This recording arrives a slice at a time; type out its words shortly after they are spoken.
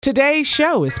Today's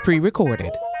show is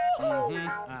pre-recorded. Y'all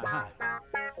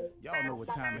know what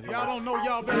time it is. Y'all don't know,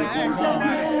 y'all better ask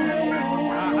somebody.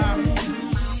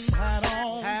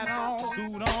 Hat on,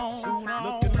 suit on,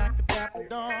 looking like a dapper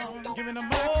dog, giving them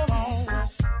microphone,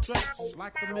 dressed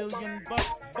like $1 million,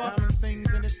 diamond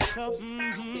things in its cuffs.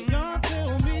 Y'all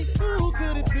tell me who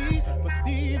could it be but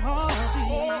Steve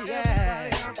Harvey?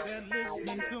 Everybody out there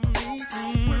listening to me,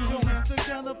 put your hands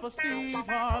together for Steve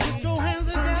Harvey. Put your hands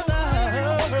together.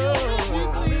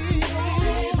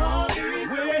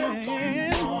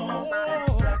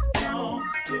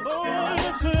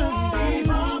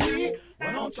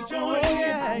 Why don't you join me?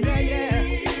 Yeah.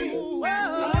 Ooh,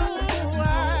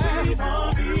 Steve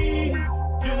Harvey.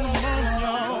 Come on,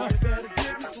 y'all. Better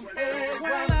give me some eggs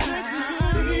while I listen to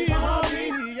Steve Harvey.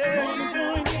 Yeah, you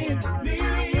join in with me.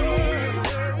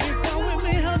 If you're with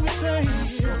me, help me say,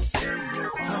 turn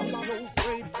your radio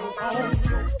on.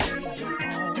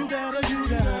 You gotta turn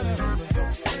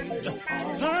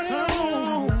it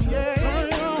on. Yeah, turn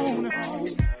it on.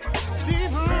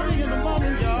 Steve Harvey in the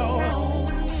morning, y'all.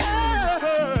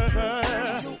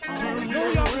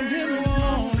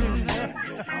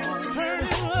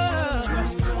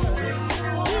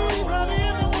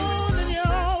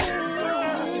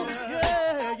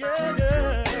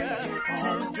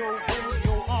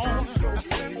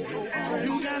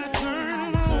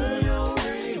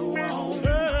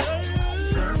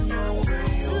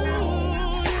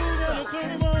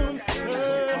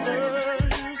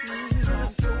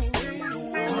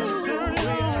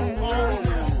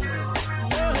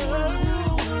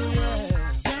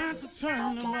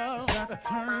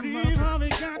 Steve Harvey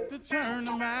got to turn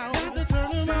them out. Got to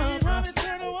turn them out. Harvey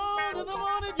turn them on to the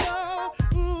morning, y'all.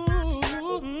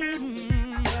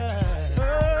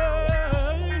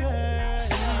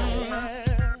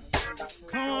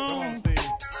 Come on, Steve.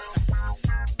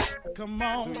 Come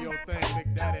on. Do your thing,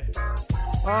 Big Daddy.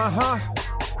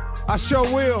 I sure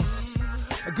will.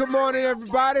 Good morning,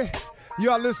 everybody.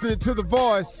 Y'all listening to The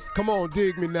Voice. Come on,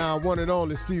 dig me now. One and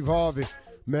only Steve Harvey.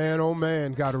 Man, oh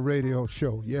man, got a radio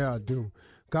show. Yeah, I do.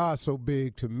 God's so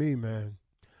big to me, man.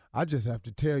 I just have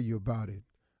to tell you about it.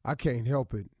 I can't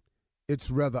help it. It's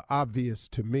rather obvious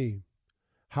to me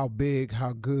how big,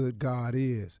 how good God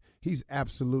is. He's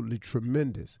absolutely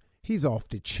tremendous. He's off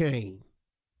the chain.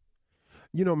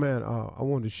 You know, man, I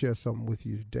wanted to share something with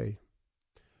you today.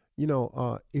 You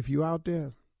know, if you're out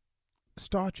there,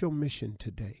 start your mission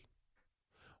today.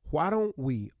 Why don't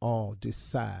we all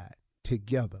decide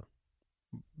together?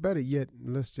 Better yet,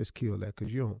 let's just kill that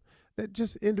because you don't. That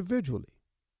just individually.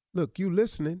 Look, you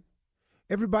listening.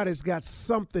 Everybody's got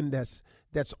something that's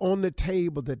on the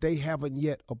table that they haven't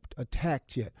yet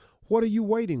attacked yet. What are you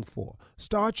waiting for?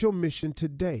 Start your mission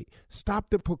today.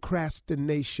 Stop the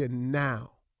procrastination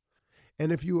now.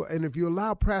 And if you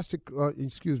allow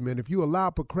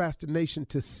procrastination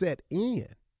to set in,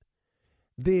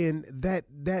 then that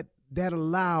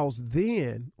allows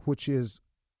then, which is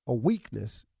a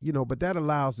weakness, but that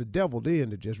allows the devil then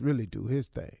to just really do his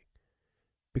thing.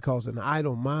 Because an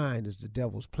idle mind is the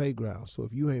devil's playground. So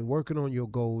if you ain't working on your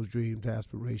goals, dreams,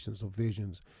 aspirations, or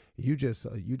visions, you just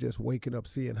waking up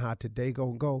seeing how today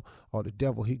gonna go, or the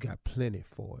devil, he got plenty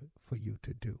for you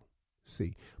to do.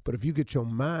 See, but if you get your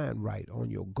mind right on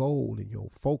your goal and your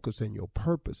focus and your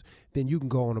purpose, then you can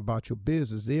go on about your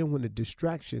business. Then when the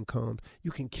distraction comes,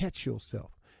 you can catch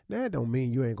yourself. Now, that don't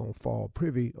mean you ain't going to fall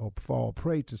prey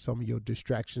to some of your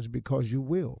distractions, because you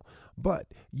will. But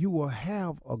you will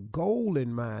have a goal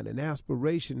in mind, an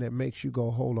aspiration that makes you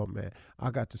go, hold on, man,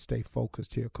 I got to stay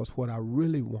focused here, because what I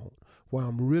really want, where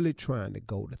I'm really trying to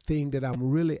go, the thing that I'm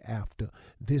really after,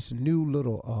 this new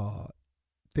little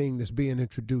thing that's being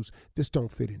introduced, this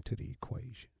don't fit into the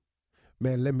equation.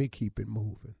 Man, let me keep it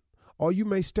moving. Or you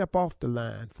may step off the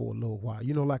line for a little while.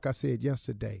 Like I said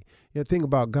yesterday, the thing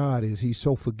about God is he's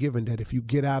so forgiving that if you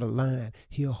get out of line,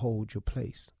 he'll hold your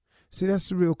place. See, that's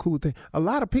the real cool thing. A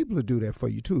lot of people will do that for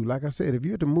you, too. Like I said, if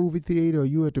you're at the movie theater or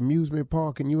you're at the amusement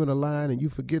park and you're in a line and you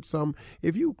forget something,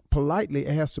 if you politely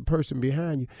ask the person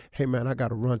behind you, hey, man, I got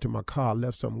to run to my car, I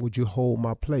left something, would you hold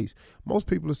my place? Most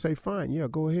people will say, fine, yeah,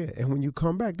 go ahead. And when you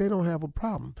come back, they don't have a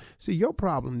problem. See, your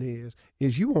problem is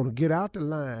you want to get out the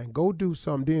line, go do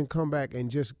something, then come back and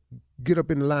just get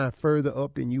up in the line further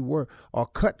up than you were, or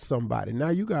cut somebody. Now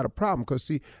you got a problem, because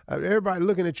see, everybody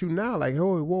looking at you now like,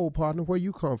 oh, whoa, partner, where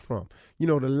you come from?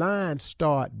 The line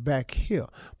start back here.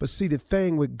 But see, the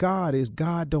thing with God is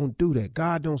God don't do that.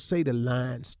 God don't say the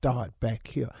line start back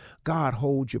here. God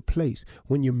holds your place.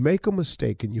 When you make a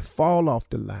mistake and you fall off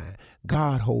the line,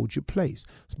 God holds your place.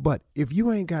 But if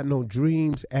you ain't got no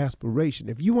dreams, aspiration,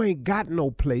 if you ain't got no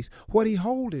place, what he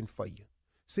holding for you?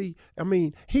 See, I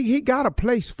mean, he got a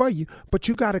place for you, but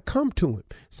you got to come to him.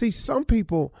 See, some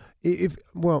people, here's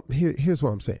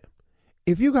what I'm saying.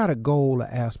 If you got a goal, an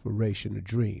aspiration, a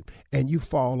dream, and you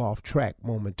fall off track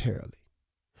momentarily,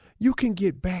 you can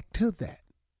get back to that.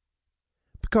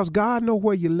 Because God knows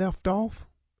where you left off.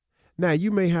 Now,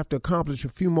 you may have to accomplish a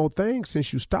few more things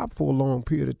since you stopped for a long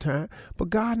period of time, but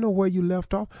God knows where you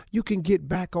left off. You can get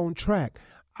back on track.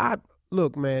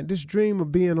 Look, man, this dream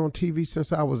of being on TV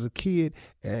since I was a kid,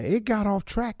 it got off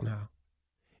track now.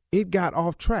 It got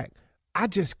off track. I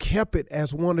just kept it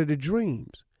as one of the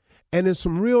dreams. And in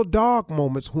some real dark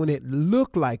moments when it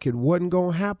looked like it wasn't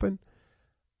going to happen,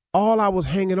 all I was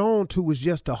hanging on to was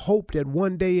just a hope that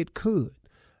one day it could.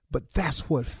 But that's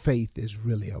what faith is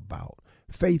really about.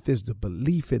 Faith is the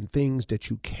belief in things that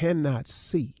you cannot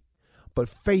see. But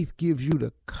faith gives you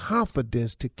the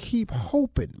confidence to keep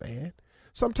hoping, man.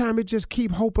 Sometimes it just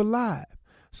keep hope alive.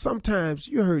 Sometimes,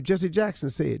 you heard Jesse Jackson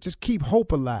say it, just keep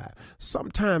hope alive.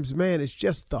 Sometimes, man, it's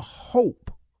just the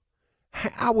hope.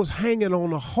 I was hanging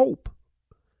on a hope.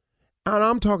 And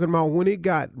I'm talking about when it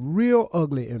got real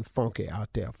ugly and funky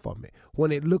out there for me.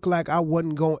 When it looked like I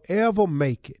wasn't going to ever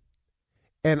make it.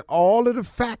 And all of the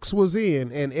facts was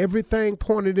in and everything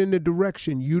pointed in the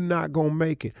direction you're not going to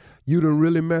make it. You done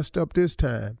really messed up this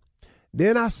time.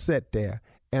 Then I sat there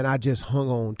and I just hung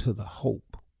on to the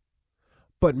hope.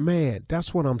 But man,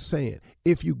 that's what I'm saying.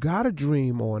 If you got a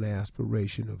dream or an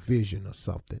aspiration, a vision or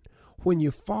something, when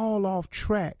you fall off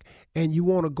track and you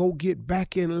want to go get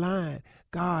back in line,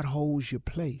 God holds your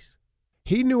place.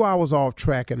 He knew I was off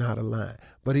track and out of line,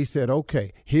 but he said,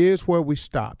 okay, here's where we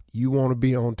stopped. You want to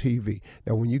be on TV.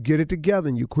 Now, when you get it together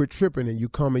and you quit tripping and you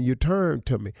come and you turn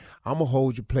to me, I'm going to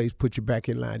hold your place, put you back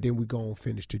in line, then we go and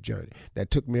finish the journey.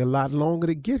 That took me a lot longer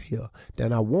to get here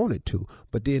than I wanted to,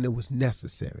 but then it was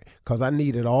necessary because I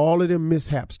needed all of them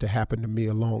mishaps to happen to me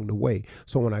along the way.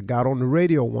 So when I got on the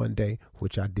radio one day,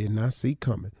 which I did not see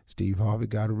coming, Steve Harvey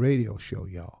got a radio show,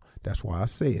 y'all. That's why I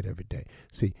say it every day.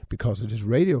 See, because of this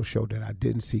radio show that I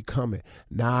didn't see coming,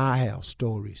 now I have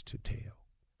stories to tell.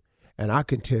 And I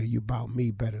can tell you about me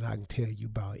better than I can tell you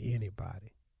about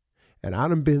anybody. And I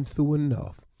done been through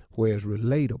enough where it's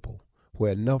relatable,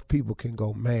 where enough people can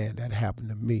go, man, that happened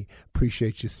to me.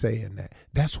 Appreciate you saying that.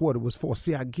 That's what it was for.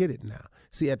 See, I get it now.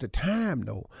 See, at the time,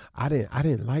 though, I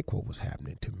didn't like what was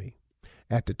happening to me.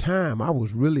 At the time, I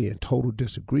was really in total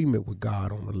disagreement with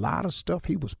God on a lot of stuff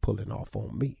he was pulling off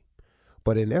on me.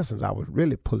 But in essence, I was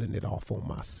really pulling it off on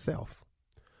myself.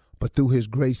 But through his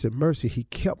grace and mercy, he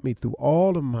kept me through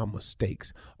all of my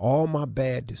mistakes, all my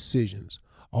bad decisions,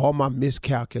 all my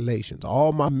miscalculations,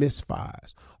 all my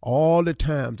misfires, all the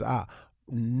times I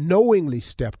knowingly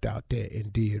stepped out there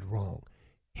and did wrong.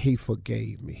 He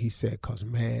forgave me. He said, because,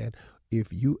 man,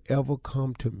 if you ever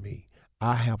come to me,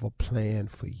 I have a plan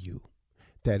for you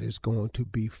that is going to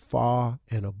be far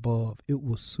and above. It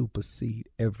will supersede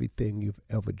everything you've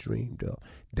ever dreamed of.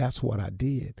 That's what I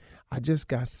did. I just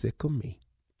got sick of me,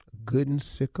 good and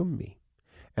sick of me.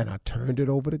 And I turned it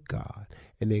over to God.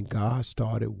 And then God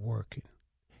started working.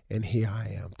 And here I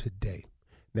am today.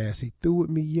 Now, is he through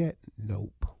with me yet?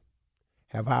 Nope.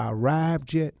 Have I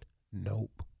arrived yet?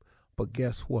 Nope. But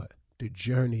guess what? The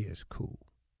journey is cool.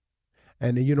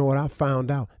 And then you know what I found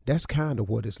out? That's kind of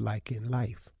what it's like in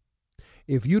life.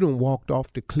 If you done walked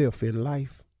off the cliff in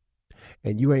life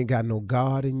and you ain't got no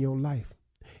God in your life,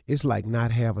 it's like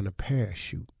not having a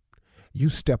parachute. You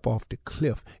step off the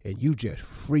cliff and you just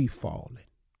free falling.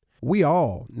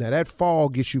 Now that fall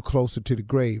gets you closer to the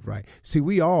grave, right? See,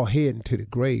 we all heading to the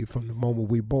grave from the moment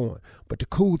we're born. But the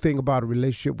cool thing about a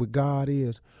relationship with God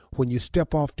is when you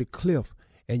step off the cliff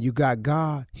and you got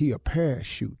God, he a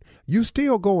parachute. You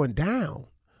still going down,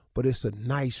 but it's a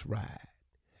nice ride.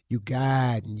 You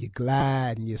guide and you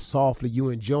glide and you softly, you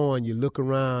enjoying, you look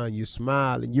around, you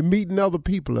smiling, you're meeting other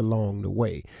people along the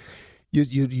way.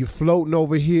 You're floating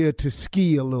over here to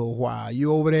ski a little while.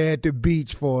 You're over there at the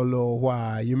beach for a little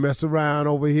while. You mess around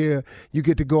over here. You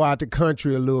get to go out the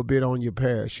country a little bit on your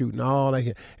parachute and all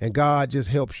that. And God just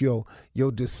helps your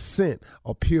descent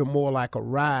appear more like a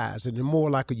rise and more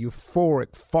like a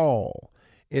euphoric fall.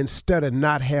 Instead of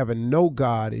not having no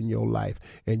God in your life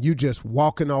and you just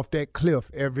walking off that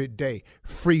cliff every day,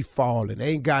 free falling,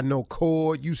 ain't got no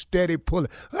cord, you steady pulling,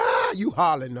 you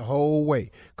hollering the whole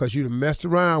way because you done messed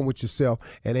around with yourself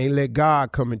and ain't let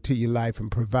God come into your life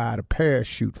and provide a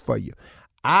parachute for you.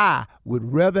 I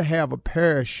would rather have a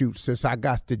parachute since I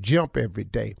got to jump every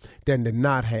day than to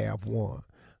not have one.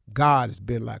 God has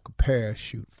been like a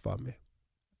parachute for me.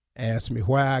 Ask me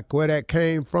where that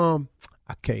came from,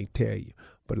 I can't tell you.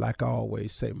 But like I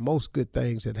always say, most good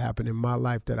things that happen in my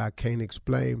life that I can't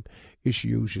explain, it's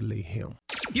usually him.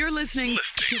 You're listening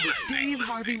to the Steve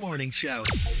Harvey Morning Show.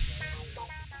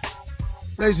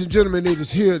 Ladies and gentlemen, it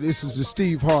is here. This is the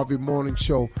Steve Harvey Morning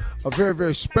Show, a very,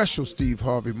 very special Steve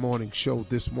Harvey Morning Show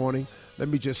this morning. Let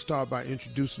me just start by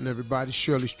introducing everybody.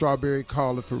 Shirley Strawberry,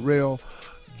 Carla Farrell,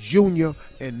 Jr.,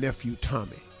 and nephew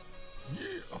Tommy.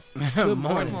 Good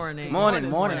morning. Morning,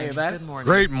 everybody. Good morning.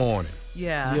 Great morning.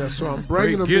 Yeah. Yeah, so I'm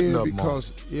bringing them Great in getting up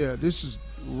because, this is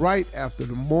right after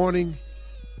the morning,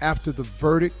 after the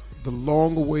verdict, the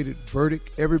long-awaited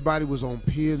verdict. Everybody was on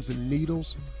pins and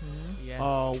needles.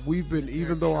 Yes. We've been,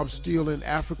 even though I'm still in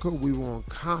Africa, we were on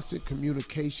constant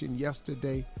communication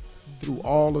yesterday through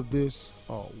all of this,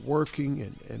 working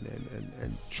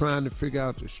and trying to figure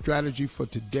out the strategy for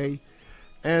today.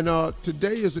 And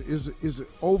today is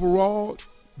overall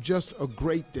just a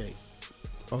great day.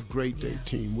 A great day,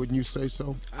 team. Wouldn't you say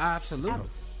so? Absolutely.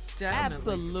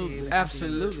 Definitely.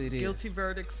 Absolutely it is. Guilty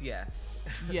verdicts, yes.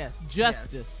 Yes,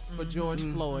 justice for George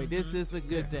Floyd. This is a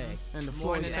good day. And the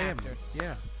Morning Floyd family. after.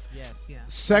 Yeah. Yes. Yeah.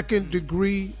 Second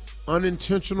degree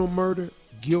unintentional murder,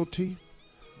 guilty.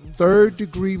 Third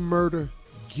degree murder,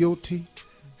 guilty.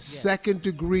 Second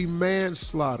degree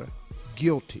manslaughter,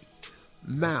 guilty.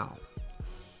 Now,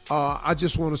 I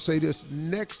just want to say this.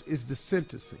 Next is the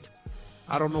sentencing.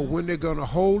 I don't know when they're going to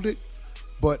hold it,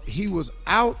 but he was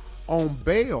out on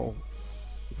bail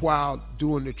while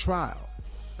doing the trial.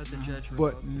 But the judge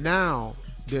But now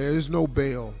there is no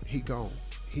bail. He gone.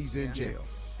 He's in jail.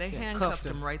 They handcuffed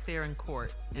him right there in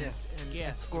court and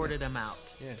escorted him out.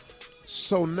 Yeah.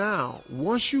 So now,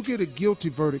 once you get a guilty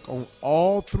verdict on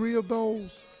all three of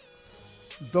those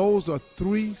are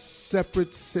three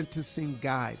separate sentencing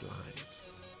guidelines.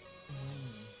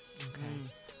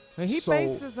 And he So-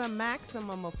 faces a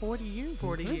maximum of 40 years.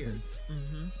 40 in prison. years.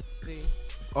 Steve.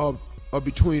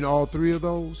 Between all three of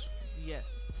those,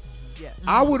 Yes. Yes.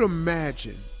 I would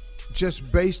imagine, just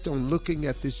based on looking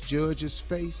at this judge's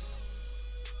face,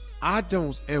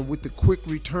 and with the quick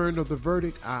return of the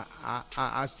verdict,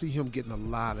 I see him getting a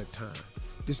lot of time.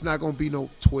 It's not going to be no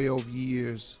 12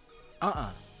 years.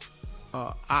 I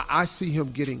see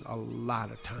him getting a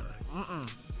lot of time.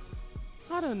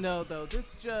 I don't know, though.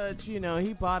 This judge, he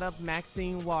brought up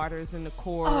Maxine Waters in the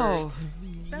court. Oh,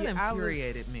 that Yeah,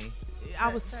 infuriated me. I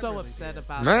was That so really upset did.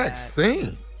 about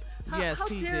Maxine. Yes, how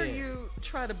he dare did. you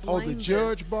try to blame The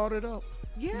judge this? brought it up.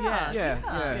 Yeah.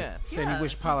 Yeah. Said Yeah. he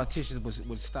wished politicians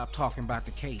would stop talking about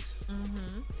the case.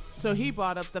 So he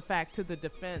brought up the fact to the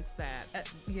defense that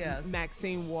Yes.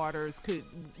 Maxine Waters could,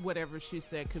 whatever she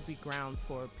said, could be grounds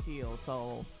for appeal.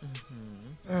 So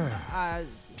Man,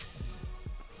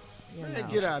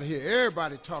 get out of here.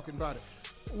 Everybody talking about it.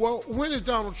 Well, when is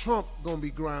Donald Trump going to be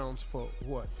grounds for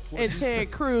what? And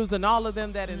Ted Cruz and all of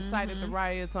them that incited the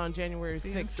riots on January 6th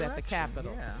at the insurrection,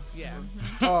 Capitol. yeah.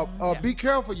 Be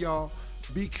careful, y'all.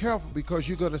 Be careful, because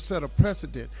you're going to set a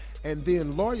precedent. And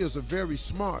then lawyers are very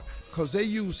smart, because they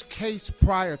use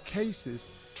prior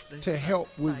cases to help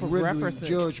with For rendering references.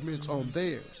 judgments on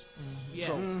theirs. Yes.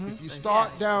 So if you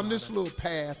start down this little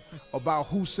path about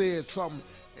who said something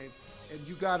and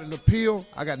you got an appeal,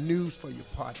 I got news for you,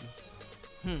 partner.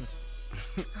 Come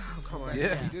back and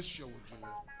see this show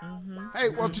again. Hey,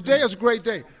 well, today is a great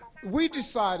day. We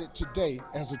decided today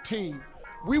as a team,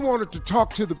 we wanted to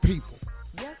talk to the people.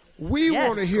 Yes. We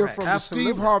want to hear from the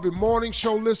Absolutely. Steve Harvey Morning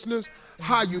Show listeners,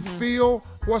 how you feel,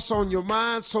 what's on your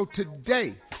mind. So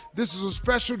today, this is a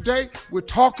special day. We're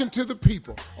talking to the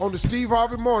people on the Steve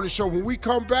Harvey Morning Show. When we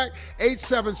come back,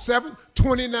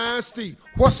 877-29-STEVE.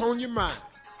 What's on your mind?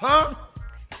 Huh?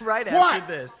 Right What?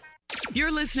 after this.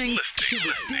 You're listening to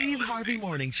the Steve Harvey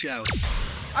Morning Show.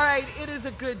 All right, it is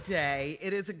a good day.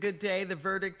 It is a good day. The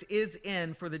verdict is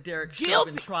in for the Derek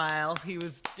Chauvin trial. He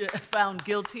was found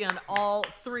guilty on all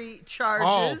three charges.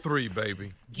 All three,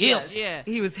 baby. Guilty. Yes.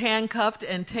 He was handcuffed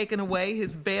and taken away.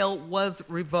 His bail was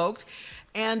revoked.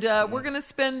 And we're going to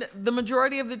spend the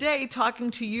majority of the day talking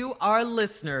to you, our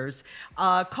listeners.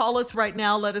 Call us right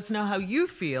now. Let us know how you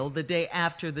feel the day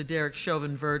after the Derek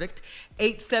Chauvin verdict.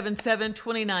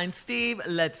 877-29-STEVE.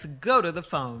 Let's go to the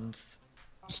phones.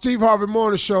 Steve Harvey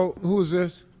Morning Show. Who is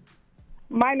this?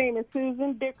 My name is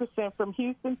Susan Dickerson from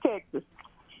Houston, Texas.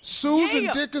 Susan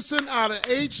Dickerson out of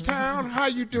H-Town. How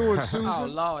you doing, Susan? Oh,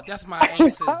 Lord, that's my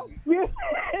Aunt Susan.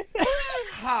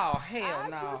 Oh, hell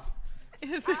no. I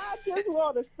just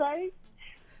want to say,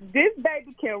 this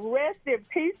baby can rest in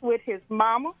peace with his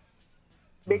mama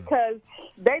because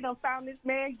they done found this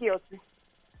man guilty.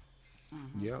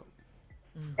 Yep.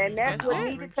 And that's what All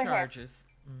three needed to happen. charges.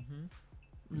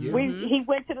 Yeah. He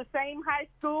went to the same high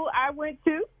school I went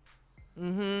to.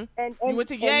 Mm-hmm. And You went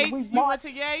to Yates? You went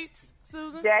to Yates,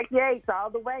 Susan? Jack Yates all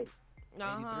the way.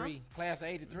 83. Class of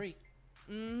 83.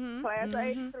 Mm-hmm. Class of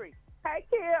Mm-hmm. 83. Hey,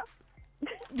 Kim.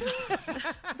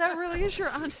 That really is your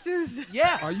Aunt Susan.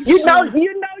 Yeah. Are you You know, serious?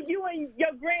 you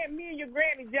and me and your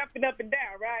granny jumping up and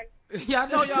down, right? Yeah, I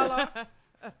know y'all are.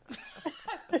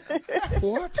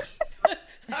 What?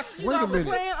 You Wait know a I was minute.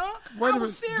 playing, Unc. Wait I a minute,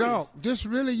 was serious. dog. This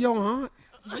really your aunt?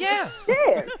 Yes.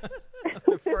 Yes.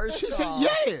 She said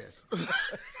yes.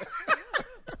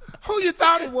 Who you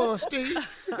thought it was, Steve?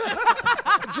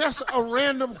 Just a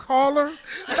random caller?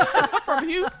 From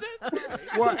Houston?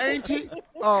 Well, Auntie,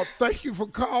 thank you for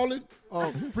calling.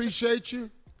 Appreciate you.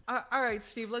 All right,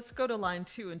 Steve, let's go to line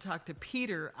 2 and talk to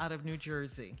Peter out of New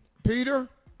Jersey. Peter?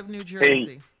 Of New Jersey.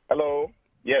 Hey, hello.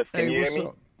 Yes, can you what's hear me?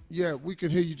 up? Yeah, we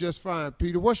can hear you just fine,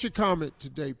 Peter. What's your comment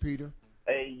today, Peter?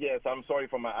 Hey, yes, I'm sorry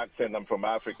for my accent. I'm from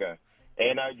Africa,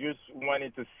 and I just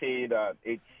wanted to say that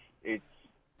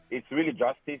it's really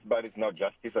justice, but it's not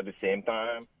justice at the same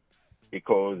time,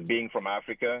 because being from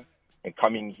Africa and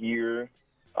coming here,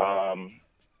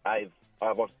 I've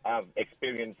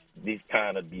experienced this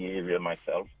kind of behavior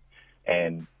myself,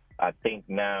 and I think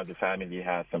now the family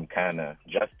has some kind of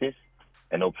justice,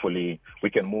 and hopefully we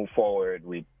can move forward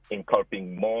with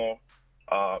inculcating more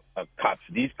cops.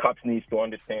 These cops need to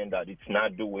understand that it's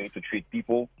not the way to treat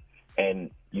people, and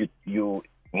you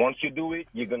once you do it,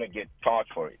 you're gonna get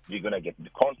charged for it. You're gonna get the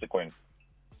consequence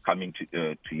coming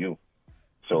to you.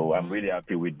 So I'm really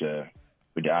happy with the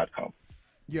outcome.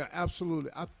 Yeah,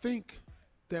 absolutely. I think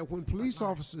that when police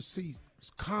officers see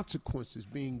consequences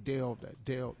being dealt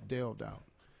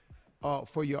out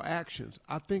for your actions,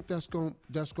 I think that's going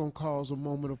to cause a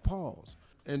moment of pause.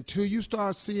 Until you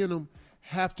start seeing them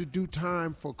have to do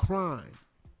time for crime,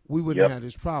 we wouldn't have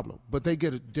this problem. But they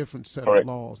get a different set of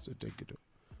laws that they could do.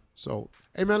 So,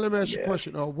 hey man, let me ask you a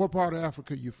question. What part of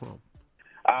Africa are you from?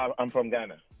 I'm from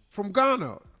Ghana. From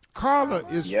Ghana. Carla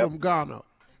is from Ghana.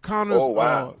 Carla's, Oh,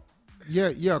 wow.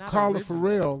 Carla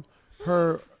Farrell,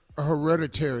 her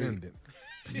hereditary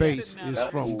base is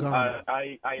from Ghana.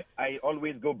 I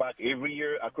always go back every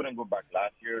year. I couldn't go back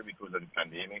last year because of the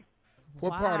pandemic.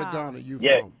 What part of Ghana are you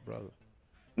from, brother?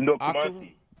 No, Accra?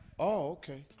 Kumasi. Oh,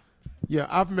 okay. Yeah,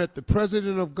 I've met the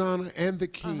president of Ghana and the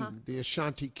king, the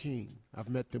Ashanti king. I've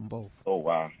met them both. Oh,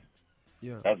 wow.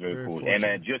 Yeah, That's very cool. fortunate.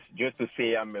 And just to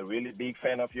say, I'm a really big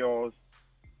fan of yours.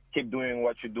 Keep doing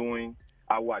what you're doing.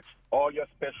 I watch all your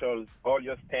specials, all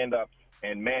your stand-ups,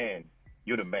 and man,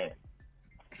 you're the man.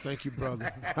 Thank you,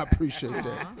 brother. I appreciate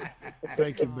that.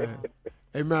 Thank you, man.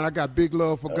 Hey, man, I got big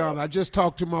love for Ghana. I just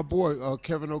talked to my boy,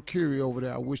 Kevin O'Keefe over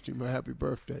there. I wished him a happy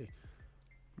birthday.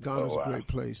 Ghana's a great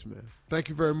place, man. Thank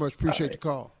you very much. Appreciate the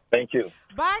call. Thank you.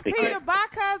 Bye, Peter. Bye,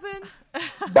 cousin.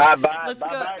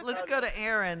 Bye-bye. Let's go to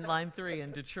Aaron, line 3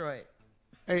 in Detroit.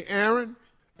 Hey, Aaron.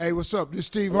 Hey, what's up? This is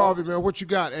Steve Harvey, man. What you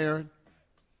got, Aaron?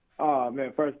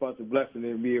 Man, first of all, it's a blessing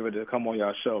to be able to come on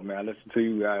your show, man. I listen to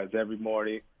you guys every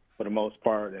morning for the most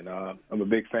part, and I'm a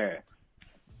big fan.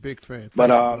 Big fan. Thank But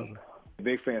you, brother.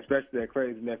 big fan, especially that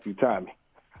crazy nephew Tommy.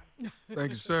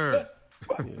 Thank you, sir.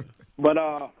 But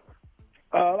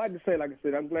like I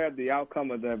said, I'm glad the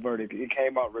outcome of that verdict. It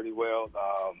came out really well.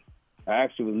 I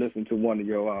actually was listening to one of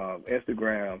your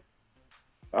Instagram.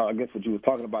 I guess what you were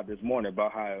talking about this morning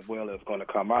about how well it's going to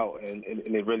come out, and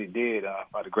it really did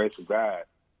by the grace of God.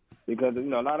 Because a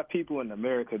lot of people in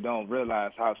America don't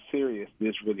realize how serious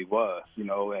this really was,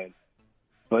 and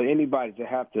for anybody to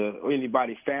have to, or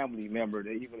anybody family member,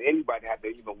 anybody have to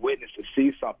even witness to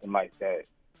see something like that.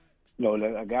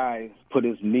 A guy put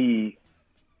his knee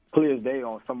clear as day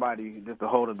on somebody just to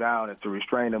hold him down and to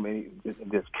restrain him and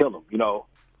just kill him.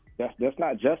 That's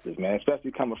not justice, man.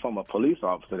 Especially coming from a police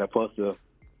officer that's supposed to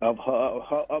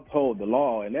uphold the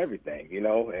law and everything,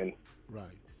 and right.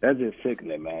 That's just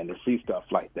sickening, man, to see stuff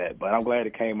like that. But I'm glad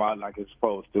it came out like it's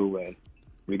supposed to, and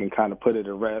we can kind of put it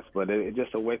to rest. But it's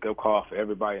just a wake-up call for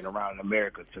everybody around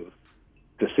America to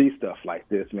see stuff like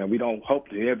this, man. We don't hope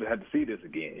to ever have to see this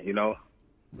again,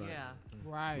 Right. Yeah.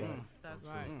 Right.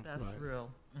 That's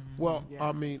real. Mm-hmm. Well,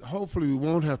 I mean, hopefully we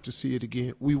won't have to see it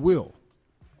again. We will.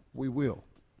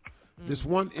 This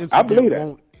one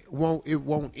incident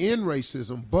won't end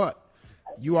racism, but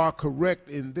you are correct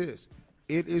in this.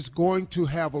 It is going to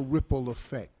have a ripple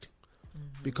effect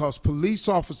because police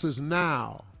officers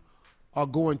now are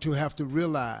going to have to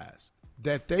realize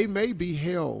that they may be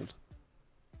held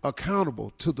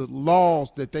accountable to the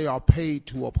laws that they are paid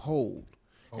to uphold,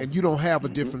 and you don't have a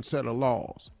different set of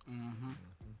laws.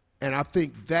 And I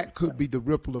think that could be the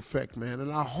ripple effect, man.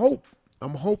 And I'm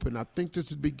hoping, I think this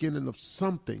is the beginning of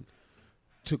something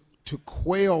to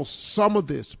quail some of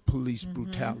this police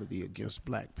brutality against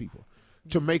black people.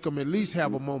 to make them at least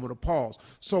have a moment of pause.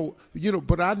 So,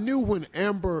 but I knew when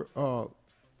Amber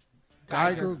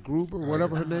Gruber,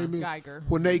 whatever her name is, Geiger.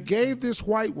 when they gave this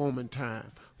white woman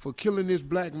time for killing this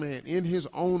black man in his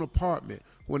own apartment,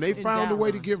 when they found a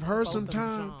way to give her some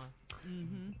time,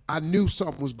 I knew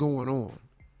something was going on.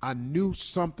 I knew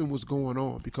something was going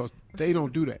on because they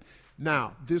don't do that.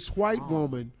 Now, this white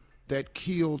woman that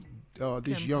killed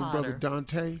this Kim young Potter. brother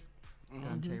Dante,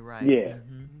 Right. Yeah.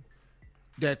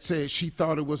 that said she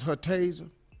thought it was her taser,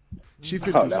 she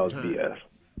finna Oh, do that some was time. BS.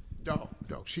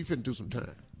 Dog, she finna do some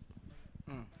time.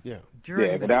 Yeah.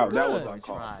 During Yeah, the that was trial.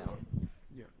 uncalled.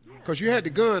 Because you had the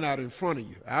gun out in front of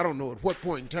you. I don't know at what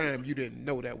point in time you didn't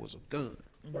know that was a gun.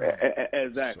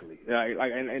 Exactly.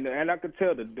 And I could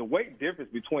tell the weight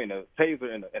difference between a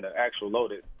taser and an actual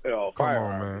loaded Come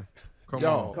firearm. on, man.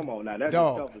 Dog, Come on now, that's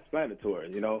Dog.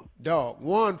 self-explanatory, dog,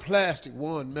 one plastic,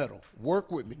 one metal.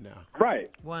 Work with me now. Right.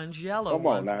 One's yellow, Come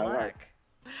on one's now, black.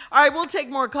 All right, we'll take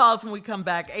more calls when we come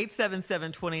back.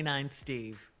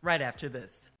 877-29-STEVE, right after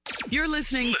this. You're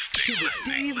listening to the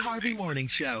Steve Harvey Morning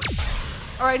Show.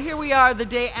 All right, here we are the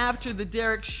day after the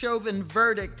Derek Chauvin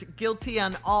verdict, guilty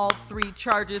on all 3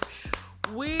 charges.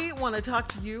 We want to talk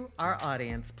to you, our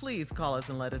audience. Please call us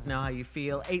and let us know how you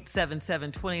feel.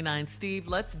 877-29-STEVE.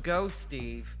 Let's go,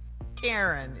 Steve.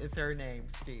 Karen is her name,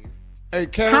 Steve. Hey,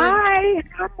 Karen. Hi,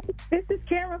 this is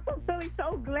Karen from Philly.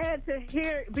 So glad to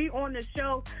be on the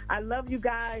show. I love you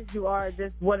guys. You are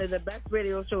just one of the best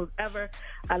radio shows ever.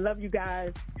 I love you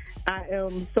guys. I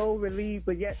am so relieved,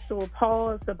 but yet so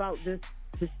appalled about this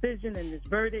decision and this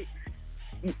verdict.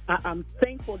 I'm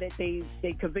thankful that they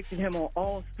convicted him on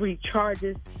all 3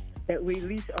 charges, that we at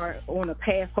least are on a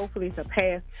path. Hopefully it's a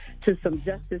path to some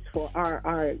justice for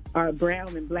our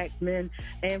brown and black men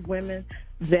and women,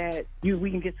 that we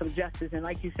can get some justice. And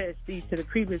like you said, Steve, to the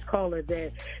previous caller,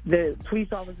 that the police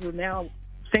officer will now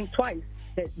think twice,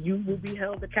 that you will be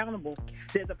held accountable.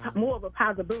 There's more of a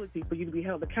possibility for you to be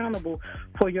held accountable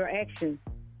for your actions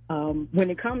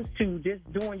when it comes to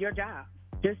just doing your job.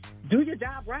 Just do your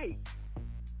job right.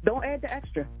 Don't add the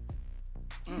extra.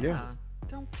 Yeah.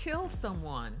 Don't kill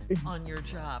someone on your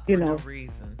job for You no know.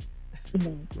 reason.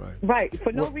 Right,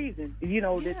 for no Well- reason.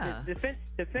 Yeah. The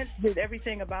defense did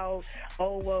everything about,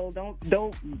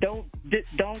 don't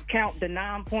count the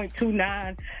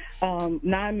 9.29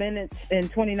 9 minutes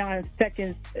and 29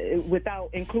 seconds without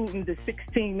including the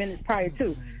 16 minutes prior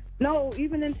to. No,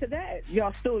 even into that,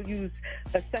 y'all still use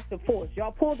excessive force.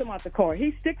 Y'all pulled him out the car.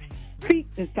 He's 6 feet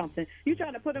and something. You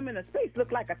trying to put him in a space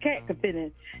look like a cat could fit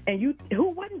in, and who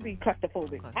wouldn't be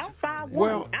claustrophobic? I'm 5'1",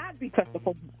 Well- I'd be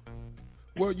claustrophobic.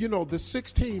 Well, the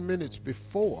 16 minutes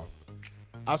before,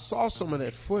 I saw some of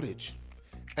that footage,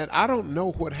 and I don't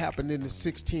know what happened in the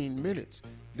 16 minutes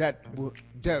that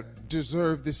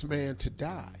deserved this man to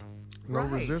die. No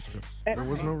Right. resistance. There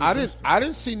was no I resistance.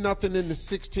 didn't see nothing in the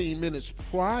 16 minutes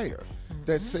prior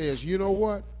that says, you know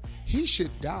what, he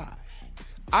should die.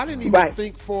 I didn't even Right.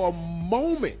 think for a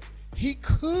moment he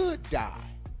could die.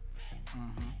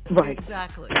 Right.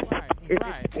 Exactly.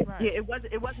 Right. Yeah, it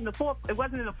wasn't in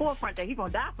the forefront that he's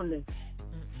gonna die from this.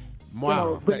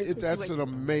 Wow, but it's that's like- an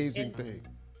amazing thing.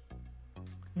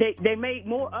 They made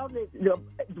more of it,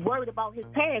 worried about his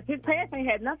past. His past ain't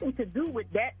had nothing to do with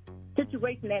that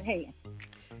situation at hand.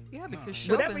 Yeah, because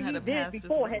Whatever Chauvin he had a did past as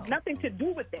before well. had nothing to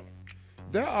do with that.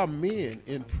 There are men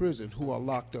in prison who are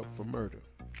locked up for murder.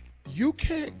 You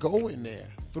can't go in there,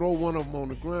 throw one of them on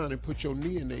the ground, and put your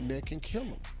knee in their neck and kill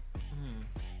them.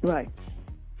 Right.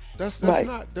 That's Right.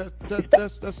 not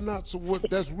that's not so what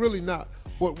that's really not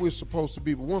what we're supposed to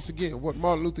be. But once again, what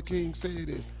Martin Luther King said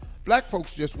is, black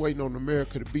folks just waiting on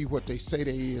America to be what they say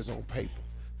they is on paper.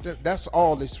 That's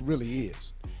all this really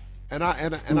is. And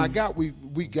I got we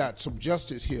got some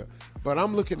justice here, but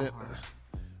I'm looking at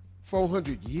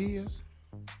 400 years.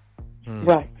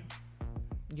 Right.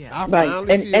 Yeah. I Right.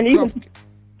 finally see And a even- cuff.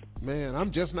 Man, I'm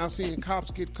just not seeing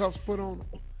cops get cuffs put on them.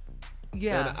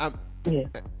 Yeah. Yeah.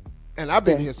 And I've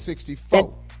been here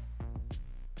 64.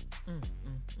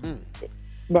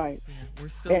 Right. We're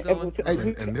still going.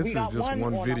 And this we is got just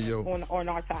one on video. on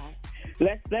our side.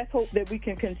 Let's hope that we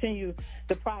can continue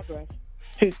the progress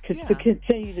to Yeah.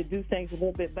 continue to do things a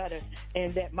little bit better,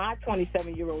 and that my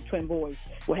 27-year-old twin boys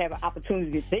will have an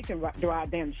opportunity that they can drive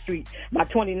down the street. My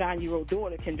 29-year-old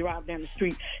daughter can drive down the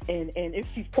street, and if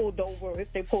she's pulled over,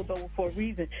 if they pulled over for a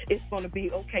reason, it's going to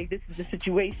be, okay, this is the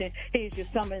situation, here's your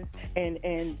summons, and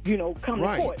come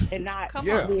Right. to court, and not Come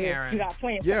Yeah. on, Karen. you're not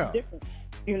playing Yeah. something different.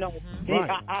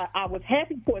 Right. I was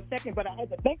happy for a second, but I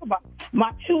had to think about it.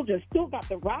 My children still got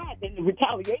to ride in the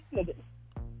retaliation of this.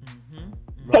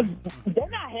 Because they're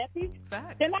not happy.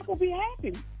 Facts. They're not going to be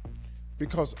happy.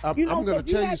 Because I'm You know, going to if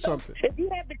you tell you have something. If you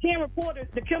have the Kim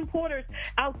Porters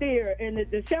out there and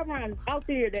the Chevrons out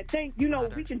there that think, you know,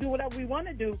 we can do whatever we want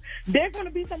to do, there's going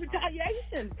to be some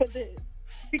retaliation for this.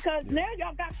 Because now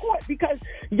y'all got caught because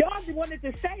y'all wanted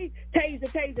to say taser,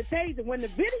 taser, taser when the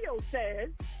video says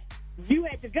you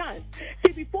had the gun.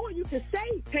 See, before you could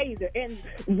say taser, and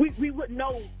we wouldn't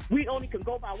know. We only could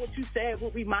go by what you said,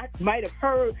 what we might have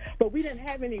heard, but we didn't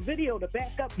have any video to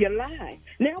back up your lie.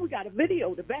 Now we got a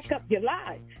video to back up your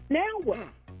lie. Now what?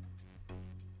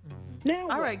 Now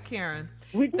what? All right, Karen.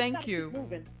 Thank you.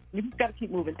 You just got to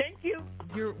keep moving. Thank you.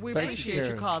 We Thank you, appreciate Karen.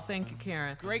 your call. Thank you,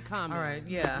 Karen. Great comments.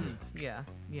 All right, yeah.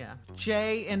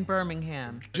 Jay in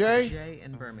Birmingham. Jay? Jay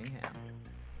in Birmingham.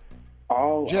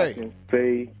 All Jay. I can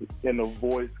say in the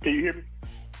voice, can you hear me?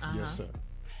 Yes, sir.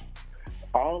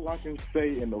 All I can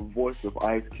say in the voice of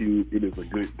Ice Cube, it is a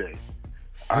good day.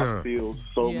 I feel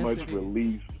so Yes, much it is.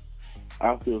 relief.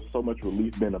 I feel so much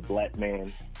relief being a black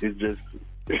man. It's just,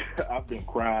 I've been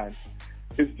crying.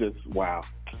 It's just, wow.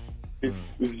 It's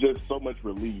just so much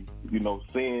relief, you know,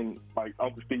 seeing, like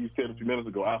Uncle Steve said a few minutes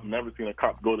ago, I've never seen a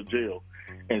cop go to jail.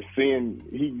 And seeing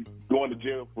he going to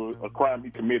jail for a crime he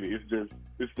committed,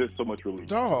 it's just so much relief.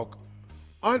 Dog,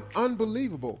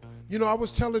 unbelievable. You know, I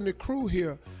was telling the crew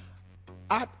here,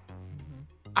 I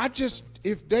just,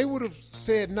 if they would have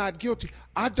said not guilty,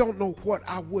 I don't know what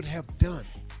I would have done.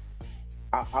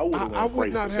 I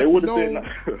would not have known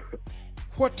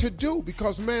what to do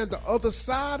because, man, the other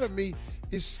side of me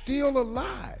is still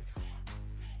alive.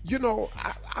 You know,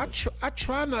 I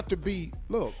try not to be,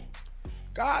 look,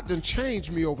 God done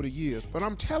changed me over the years, but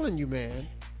I'm telling you, man,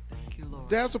 Thank you, Lord.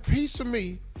 there's a piece of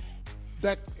me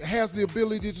that has the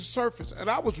ability to surface. And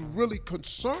I was really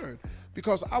concerned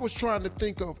because I was trying to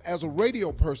think of, as a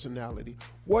radio personality,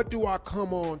 what do I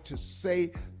come on to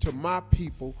say to my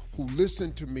people who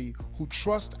listen to me, who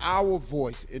trust our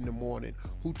voice in the morning,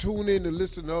 who tune in to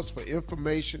listen to us for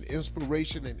information,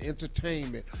 inspiration, and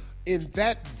entertainment. In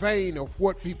that vein of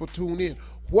what people tune in,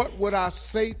 what would I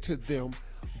say to them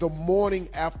the morning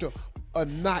after a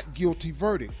not guilty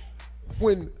verdict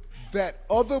when that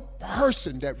other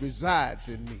person that resides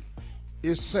in me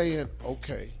is saying,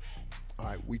 okay, all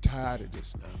right, we tired of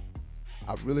this now.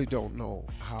 I really don't know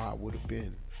how I would have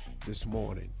been this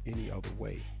morning any other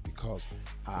way because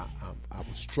I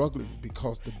was struggling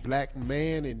because the black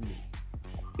man in me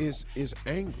is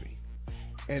angry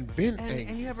and been angry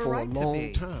and you have a for right a to long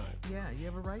be. time. Yeah, you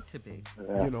have a right to be.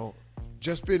 You know,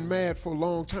 just been mad for a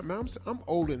long time. Man, I'm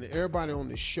older than everybody on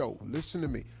this show. Listen to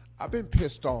me. I've been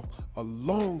pissed off a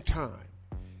long time,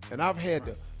 and I've had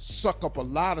to suck up a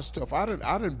lot of stuff. I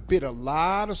done bit a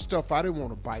lot of stuff I didn't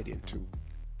want to bite into,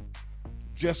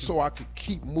 just so I could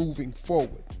keep moving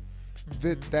forward.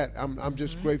 I'm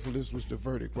just grateful this was the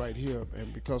verdict right here,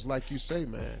 and because, like you say,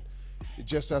 man,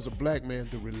 just as a black man,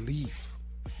 the relief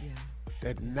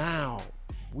that now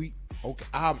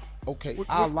our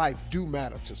life do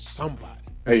matter to somebody.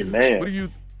 Hey, man. What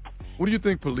do you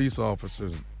think police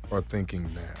officers are thinking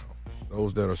now?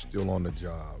 Those that are still on the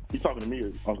job. You talking to me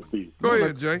or Uncle Steve? Go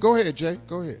ahead, Jay. Go ahead, Jay.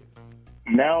 Go ahead.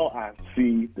 Now I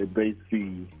feel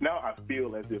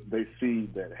as if they see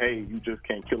that, hey, you just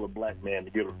can't kill a black man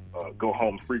to get a go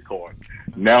home free card.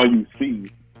 Now you see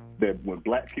that when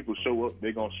black people show up,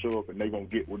 they're going to show up and they're going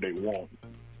to get what they want,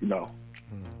 you know.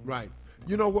 Right.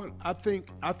 You know what? I think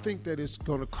that it's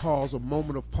going to cause a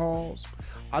moment of pause.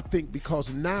 I think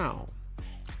because now,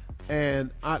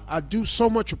 and I do so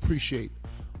much appreciate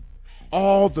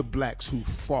all the blacks who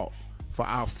fought for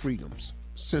our freedoms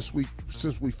since we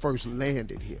first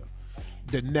landed here.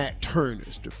 The Nat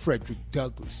Turners, the Frederick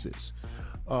Douglasses,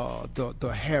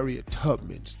 the Harriet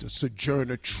Tubmans, the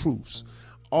Sojourner Truths,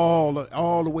 all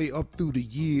the way up through the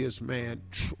years, man,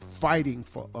 fighting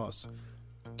for us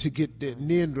to get the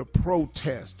end of the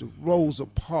protest, the Rosa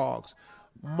Parks,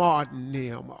 Martin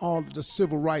them, all of the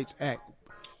Civil Rights Act,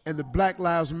 and the Black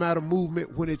Lives Matter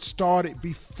movement when it started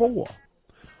before.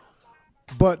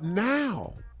 But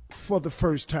now, for the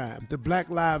first time, the Black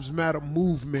Lives Matter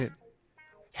movement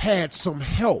had some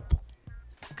help.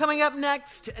 Coming up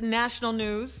next, national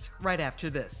news right after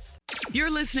this. You're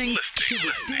listening to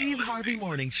the Steve Harvey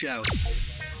Morning Show.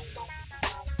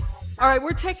 All right,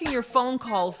 we're taking your phone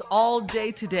calls all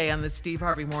day today on the Steve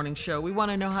Harvey Morning Show. We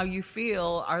want to know how you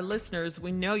feel. Our listeners,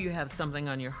 we know you have something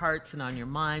on your hearts and on your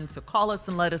minds, so call us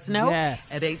and let us know at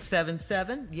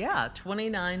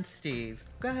 877-29-Steve.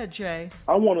 Go ahead, Jay.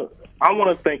 I want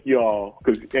to thank y'all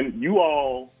and you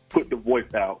all put the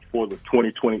voice out for the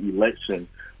 2020 election.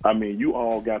 I mean, you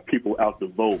all got people out to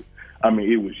vote. I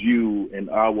mean, it was you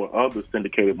and our other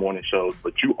syndicated morning shows,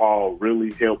 but you all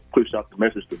really helped push out the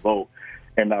message to vote.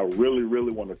 And I really,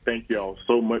 really want to thank y'all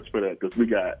so much for that, because we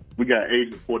got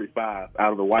Agent 45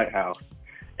 out of the White House,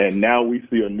 and now we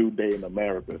see a new day in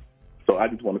America. So I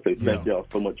just want to say thank y'all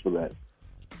so much for that.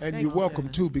 And you're welcome,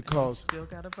 too, because Still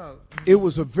got to vote. it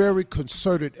was a very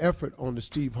concerted effort on the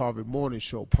Steve Harvey Morning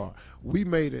Show part. We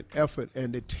made an effort,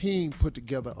 and the team put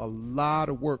together a lot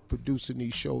of work producing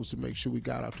these shows to make sure we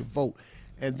got out to vote.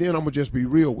 And then I'm going to just be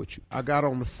real with you. I got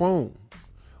on the phone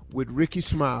with Ricky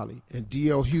Smiley and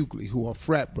D.L. Hughley, who are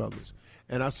frat brothers.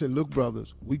 And I said, look,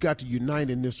 brothers, we got to unite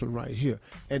in this one right here.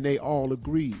 And they all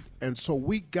agreed. And so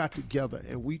we got together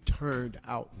and we turned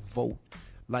out vote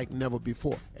like never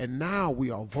before. And now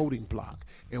we are a voting bloc.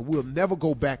 And we'll never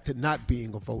go back to not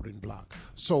being a voting bloc.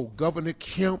 So Governor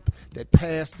Kemp that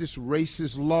passed this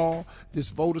racist law, this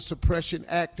voter suppression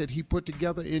act that he put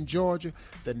together in Georgia,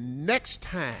 the next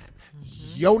time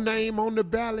your name on the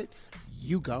ballot,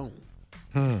 you gone.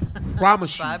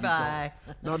 Promise you. Bye-bye.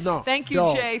 No. Thank you,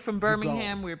 dog, Jay from you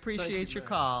Birmingham. gone. We appreciate you, your man.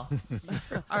 call.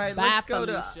 All right, Bye,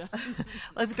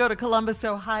 let's go to Columbus,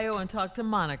 Ohio, and talk to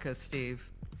Monica, Steve.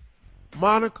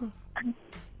 Monica,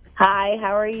 Hi,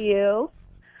 how are you?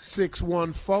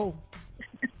 614.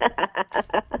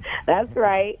 That's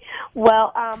right.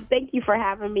 Well, thank you for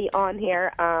having me on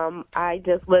here. I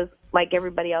just was, like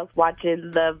everybody else,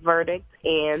 watching the verdict,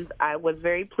 and I was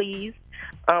very pleased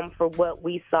for what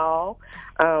we saw.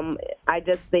 I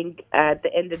just think at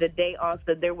the end of the day,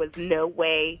 also, there was no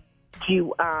way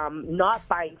to not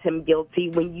find him guilty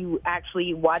when you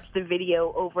actually watch the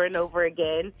video over and over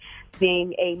again,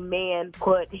 seeing a man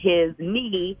put his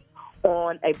knee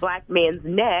on a black man's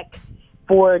neck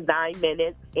for 9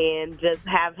 minutes and just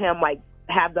have him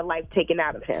have the life taken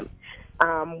out of him.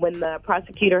 When the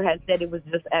prosecutor had said it was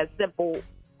just as simple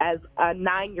as a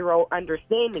 9-year-old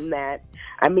understanding that,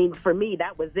 I mean, for me,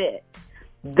 that was it.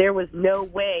 There was no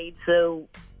way to,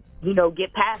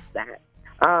 get past that.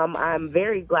 I'm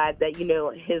very glad that,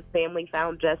 his family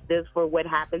found justice for what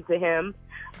happened to him.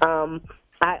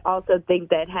 I also think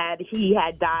that had he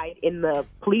died in the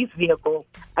police vehicle,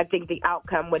 I think the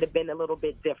outcome would have been a little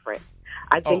bit different.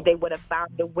 I think they would have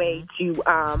found a way to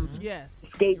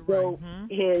scapegoat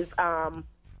his,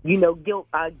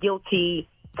 guilty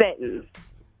sentence.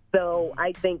 So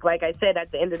I think, like I said,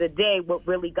 at the end of the day, what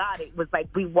really got it was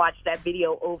we watched that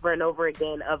video over and over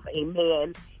again of a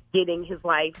man getting his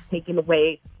life taken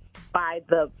away by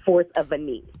the force of a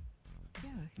knee.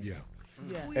 Yeah.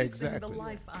 Squeezing the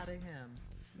life out of him.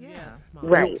 Yeah.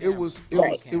 Right.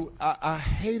 I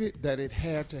hated that it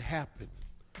had to happen.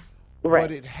 Right.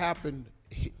 But it happened.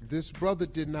 This brother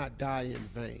did not die in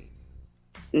vain.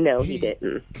 No, he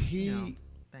didn't.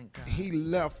 Thank God. He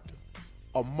left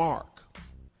a mark,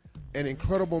 an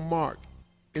incredible mark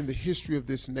in the history of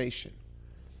this nation.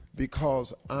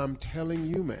 Because I'm telling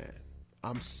you, man,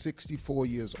 I'm 64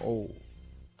 years old.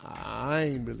 I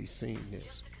ain't really seen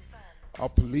this. A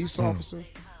police officer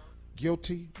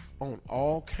guilty on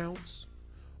all counts,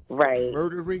 right?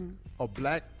 Murdering a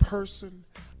black person.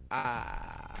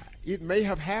 It may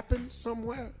have happened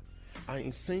somewhere. I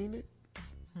ain't seen it.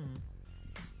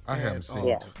 I haven't seen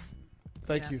it.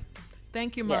 Thank you.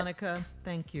 Thank you, Monica.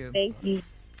 Thank you. Thank you.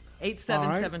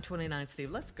 877-29,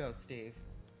 Steve. Let's go, Steve.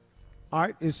 All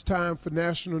right, it's time for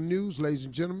national news, ladies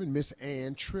and gentlemen. Miss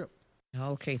Ann Tripp.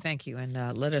 Okay, thank you. And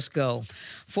let us go.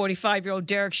 45-year-old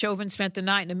Derek Chauvin spent the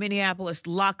night in a Minneapolis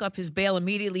lockup. His bail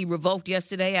immediately revoked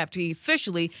yesterday after he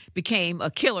officially became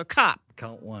a killer cop.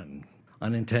 Count 1,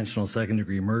 unintentional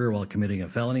second-degree murder while committing a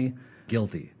felony,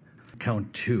 guilty.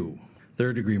 Count 2,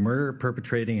 third-degree murder,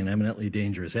 perpetrating an eminently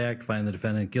dangerous act, find the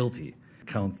defendant guilty.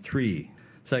 Count 3,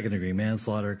 second-degree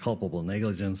manslaughter, culpable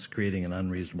negligence, creating an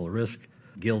unreasonable risk,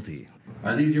 guilty.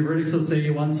 Are these your verdicts? So say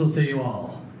you one, so say you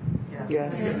all.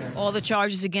 Yes. All the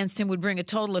charges against him would bring a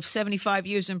total of 75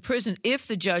 years in prison if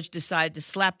the judge decided to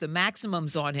slap the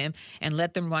maximums on him and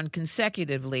let them run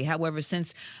consecutively. However,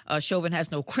 since Chauvin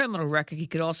has no criminal record, he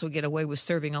could also get away with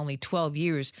serving only 12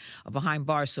 years behind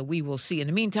bars, so we will see. In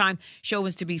the meantime,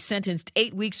 Chauvin's to be sentenced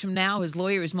 8 weeks from now. His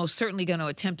lawyer is most certainly going to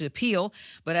attempt to appeal.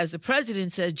 But as the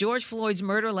president says, George Floyd's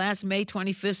murder last May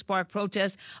 25th sparked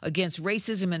protests against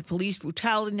racism and police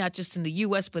brutality, not just in the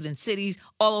U.S., but in cities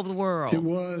all over the world. It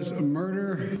was a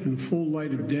murder in the full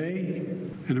light of day,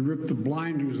 and it ripped the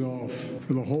blinders off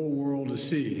for the whole world to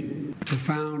see.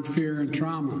 Profound fear and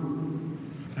trauma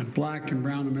that black and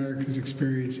brown Americans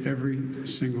experience every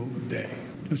single day.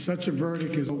 But such a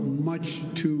verdict is much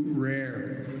too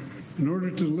rare. In order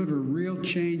to deliver real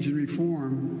change and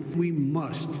reform, we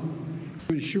must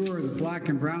ensure that black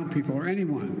and brown people, or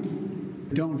anyone,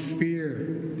 don't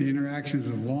fear the interactions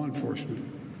with law enforcement.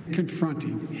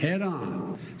 Confronting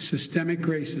head-on systemic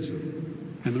racism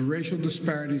and the racial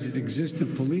disparities that exist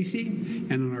in policing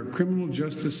and in our criminal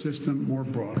justice system more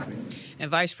broadly.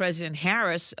 And Vice President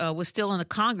Harris was still in the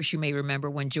Congress, you may remember,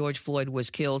 when George Floyd was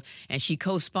killed, and she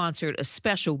co-sponsored a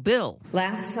special bill.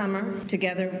 Last summer,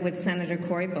 together with Senator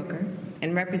Cory Booker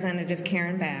and Representative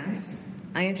Karen Bass,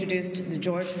 I introduced the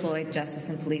George Floyd Justice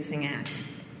and Policing Act.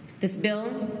 This bill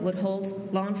would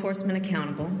hold law enforcement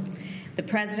accountable. The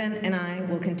President and I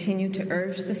will continue to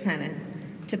urge the Senate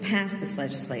to pass this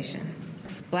legislation.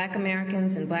 Black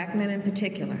Americans, and black men in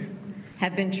particular,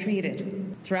 have been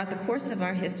treated throughout the course of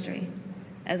our history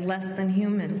as less than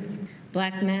human.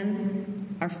 Black men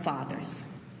are fathers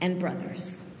and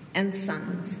brothers and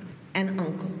sons and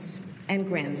uncles and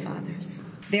grandfathers.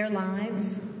 Their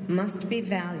lives must be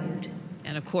valued.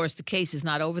 And, of course, the case is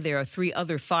not over. There are 3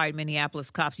 other fired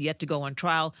Minneapolis cops yet to go on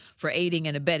trial for aiding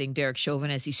and abetting Derek Chauvin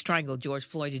as he strangled George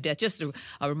Floyd to death. Just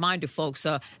a reminder, folks,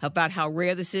 about how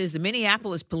rare this is. The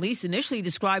Minneapolis police initially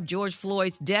described George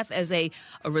Floyd's death as a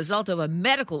result of a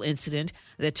medical incident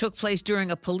that took place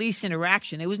during a police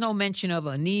interaction. There was no mention of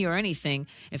a knee or anything.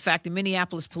 In fact, the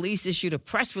Minneapolis police issued a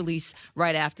press release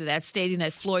right after that stating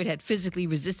that Floyd had physically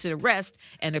resisted arrest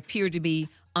and appeared to be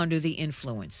under the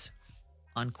influence,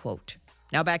 unquote.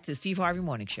 Now back to the Steve Harvey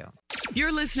Morning Show.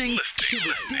 You're listening to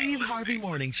the Steve Harvey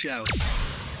Morning Show.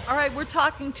 All right, we're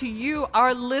talking to you,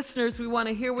 our listeners. We want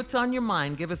to hear what's on your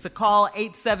mind. Give us a call,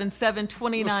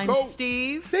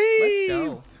 877-29-STEVE. Steve! Let's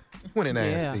go.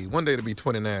 29 Yeah. Steve. One day it'll be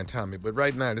 29 Tommy, but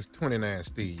right now it's 29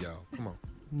 Steve, y'all. Come on.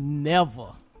 Never.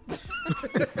 All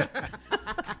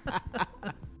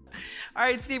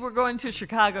right, Steve, we're going to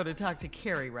Chicago to talk to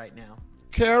Carrie right now.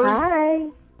 Carrie? Hi.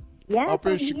 Yes, Up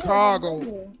in I'm here.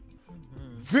 Chicago.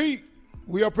 V.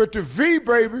 We up at the V,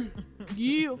 baby.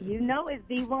 Yeah. You know it's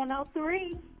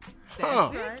D103.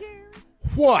 Huh.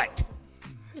 What?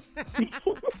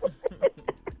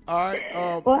 All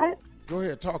right. What? Go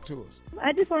ahead. Talk to us.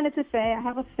 I just wanted to say I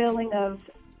have a feeling of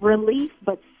relief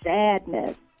but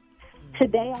sadness.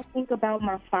 Today I think about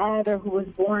my father who was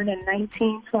born in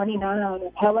 1929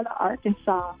 in Helena,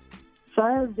 Arkansas,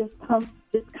 served this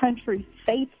country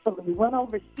faithfully, went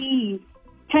overseas,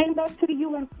 came back to the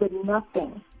U.S. with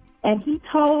nothing. And he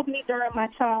told me during my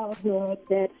childhood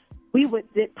that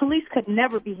police could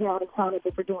never be held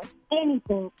accountable for doing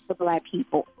anything for black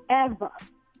people, ever.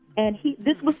 And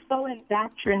this was so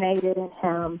indoctrinated in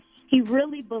him. He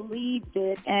really believed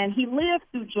it, and he lived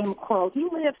through Jim Crow. He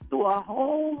lived through a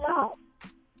whole lot.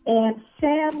 And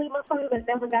sadly, my father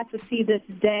never got to see this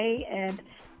day, and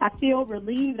I feel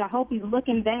relieved. I hope he's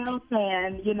looking down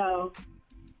saying,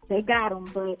 they got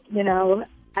him. But,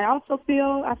 I also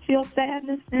feel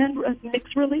sadness and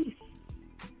mixed relief.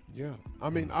 Yeah. I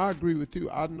mean, I agree with you.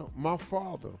 I know my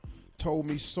father told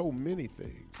me so many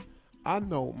things. I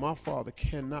know my father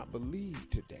cannot believe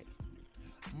today.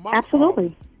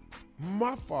 Absolutely.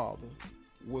 My father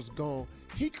was gone.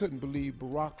 He couldn't believe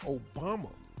Barack Obama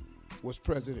was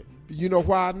president. You know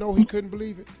why I know he couldn't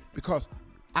believe it? Because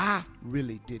I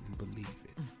really didn't believe it.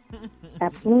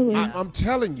 Absolutely. I'm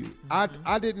telling you,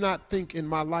 I did not think in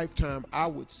my lifetime I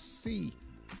would see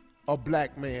a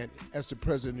black man as the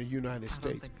president of the United States.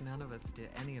 I don't think none of us did.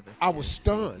 Any of us I did. was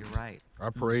stunned. You're right. I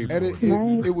prayed for And it.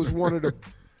 it was one of the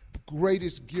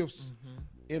greatest gifts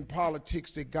in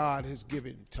politics that God has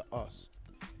given to us.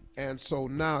 And so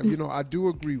now, I do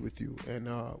agree with you, and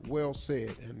well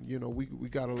said. And, we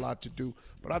got a lot to do.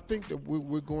 But I think that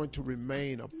we're going to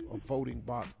remain a voting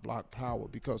block power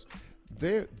because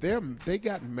they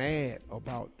got mad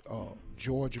about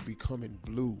Georgia becoming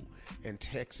blue and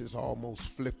Texas almost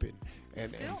flipping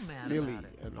and Philly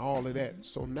and all of that.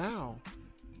 So now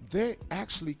they're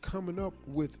actually coming up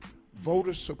with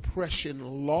voter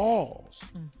suppression laws.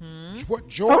 What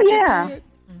Georgia did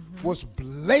was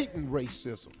blatant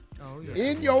racism.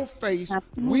 In your face,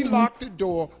 we locked the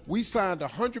door, we signed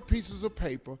 100 pieces of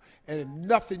paper, and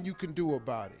nothing you can do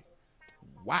about it.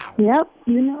 Wow. Yep,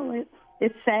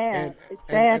 it's sad. It's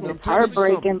sad and it's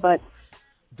heartbreaking, but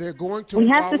they're going to we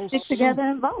have follow to stick suit. together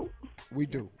and vote. We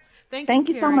do. Thank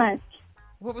you so Carrie. much.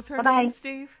 What was her Bye-bye. name,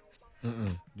 Steve?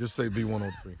 Just say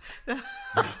B103.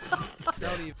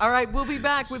 All right, we'll be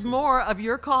back with more of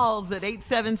your calls at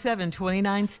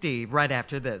 877-29-STEVE right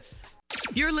after this.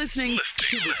 You're listening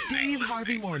to the Steve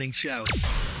Harvey Morning Show.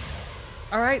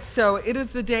 All right, so it is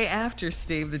the day after,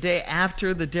 Steve, the day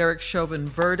after the Derek Chauvin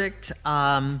verdict.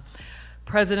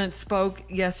 President spoke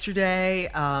yesterday.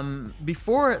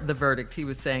 Before the verdict, he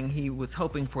was saying he was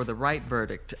hoping for the right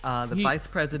verdict. Vice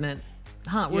President...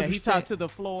 he talked to the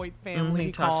Floyd family.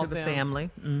 He talked called to the them family.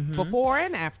 before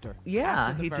and after. Yeah,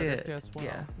 after the he verdict did. As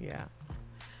well. Yeah.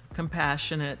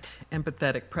 compassionate,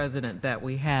 empathetic president that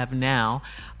we have now.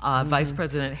 Vice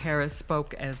President Harris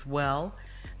spoke as well.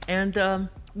 And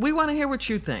we want to hear what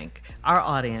you think. Our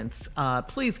audience,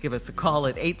 please give us a call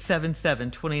at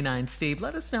 877-29-STEVE.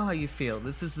 Let us know how you feel.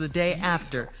 This is the day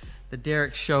after the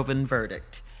Derek Chauvin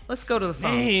verdict. Let's go to the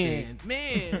phone, Steve.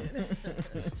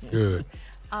 This is good.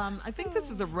 I think this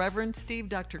is a Reverend Steve,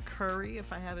 Dr. Curry,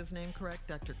 if I have his name correct.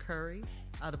 Dr. Curry,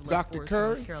 out of Lake Dr. Forest,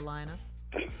 Curry? North Carolina.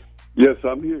 Yes,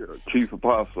 I'm here, Chief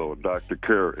Apostle Dr.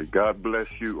 Curry. God bless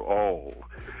you all.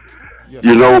 Yes.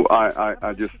 You know,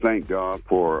 I just thank God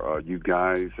for you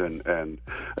guys, and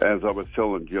as I was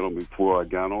telling gentlemen before I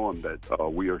got on,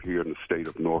 that we are here in the state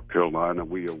of North Carolina.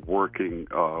 We are working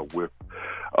with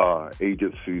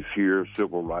agencies here,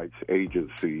 civil rights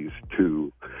agencies,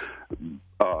 to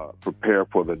prepare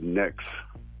for the next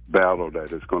battle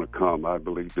that is going to come. I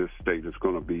believe this state is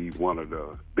going to be one of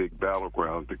the big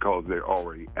battlegrounds because they're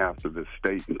already after this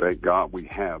state, and thank God we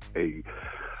have a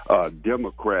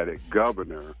Democratic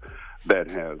governor that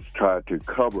has tried to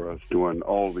cover us during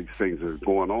all these things that are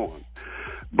going on.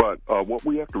 But what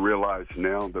we have to realize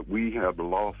now that we have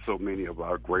lost so many of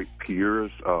our great peers.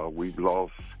 We've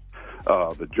lost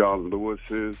the John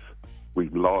Lewises.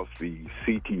 We've lost the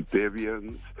C.T.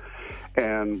 Vivians.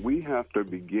 And we have to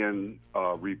begin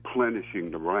replenishing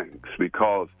the ranks,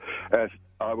 because as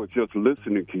I was just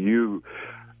listening to you,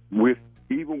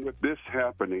 even with this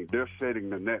happening, they're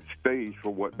setting the next stage for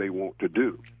what they want to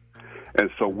do. And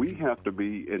so we have to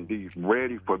be indeed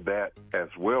ready for that as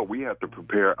well. We have to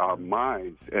prepare our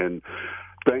minds. And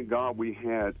thank God we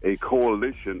had a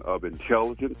coalition of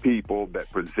intelligent people that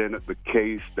presented the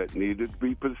case that needed to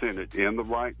be presented in the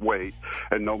right way.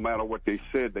 And no matter what they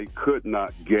said, they could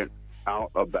not get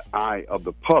out of the eye of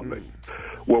the public.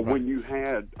 Well, when you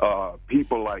had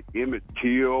people like Emmett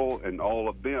Till and all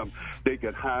of them, they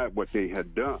could hide what they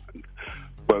had done.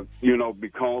 But, you know,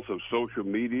 because of social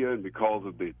media and because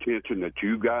of the attention that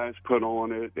you guys put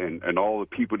on it, and all the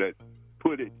people that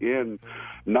put it in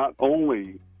not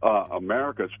only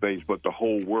America's face, but the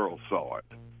whole world saw it.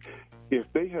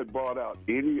 If they had brought out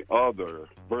any other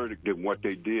verdict than what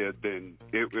they did, then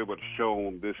it would have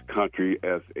shown this country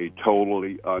as a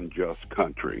totally unjust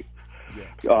country.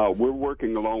 We're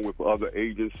working along with other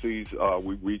agencies.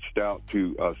 We reached out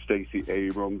to Stacey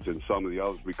Abrams and some of the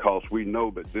others because we know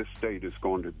that this state is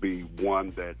going to be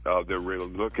one that they're really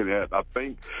looking at. I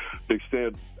think they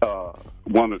said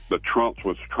one of the Trumps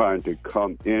was trying to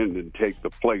come in and take the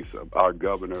place of our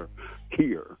governor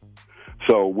here.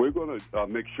 So we're going to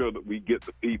make sure that we get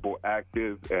the people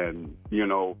active and, you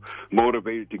know,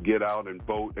 motivated to get out and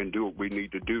vote and do what we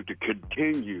need to do to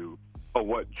continue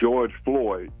what George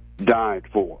Floyd died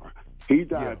for. He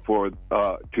died for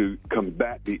to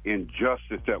combat the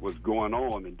injustice that was going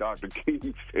on. And Dr.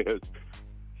 King says,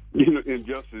 you know,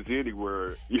 injustice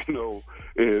anywhere, you know,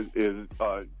 is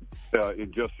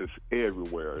injustice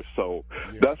everywhere. So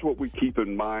that's what we keep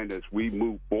in mind as we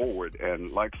move forward.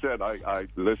 And like I said, I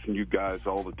listen to you guys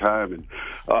all the time, and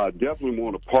definitely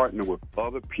want to partner with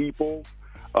other people.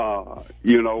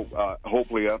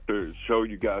 Hopefully after the show,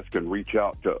 you guys can reach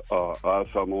out to us.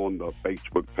 I'm on the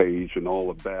Facebook page and all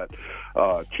of that.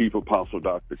 Chief Apostle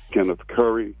Dr. Kenneth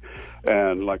Curry.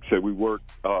 And like I said, we work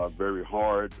very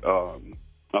hard.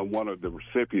 I'm one of the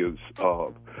recipients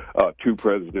of 2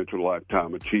 Presidential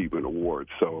Lifetime Achievement Awards.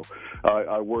 So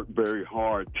I work very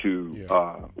hard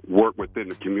to work within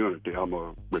the community. I'm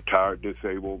a retired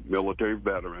disabled military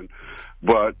veteran,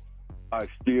 but I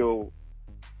still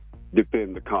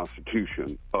defend the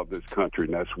Constitution of this country,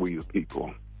 and that's we the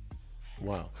people.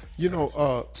 Wow. You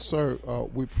know, sir,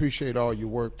 we appreciate all your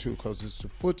work, too, because it's the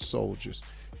foot soldiers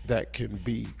that can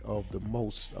be of the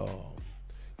most,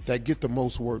 that get the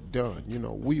most work done. You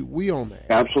know, we on the air.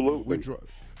 Absolutely.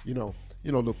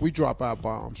 Look, we drop our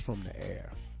bombs from the air.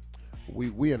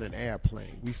 We in an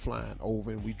airplane. We flying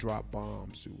over and we drop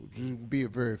bombs. It would be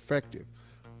very effective.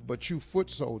 But you foot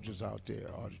soldiers out there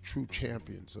are the true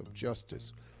champions of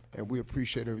justice, and we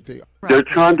appreciate everything. They're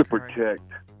trying to protect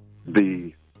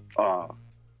the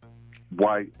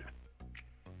white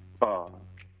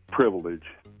privilege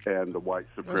and the white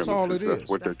supremacy. That's all it is. That's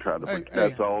what they're trying to protect.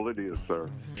 That's all it is, sir.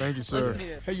 Thank you, sir.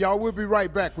 Hey, y'all, we'll be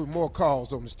right back with more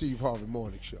calls on the Steve Harvey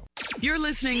Morning Show. You're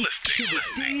listening to the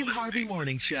Steve Harvey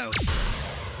Morning Show.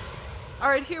 All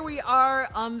right, here we are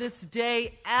on this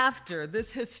day after,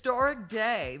 this historic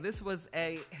day. This was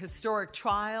a historic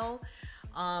trial.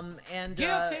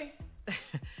 Guilty.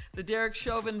 The Derek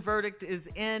Chauvin verdict is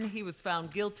in. He was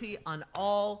found guilty on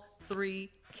all 3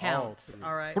 counts. All 3.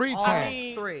 All right. 3 all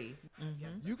times. 3.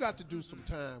 You got to do some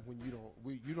time when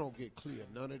you don't get clear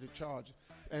none of the charges,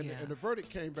 and the verdict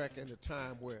came back at a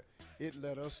time where it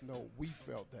let us know we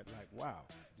felt that like, wow,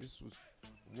 this was,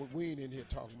 we ain't in here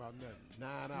talking about nothing.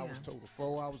 9 hours total,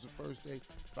 4 hours the first day,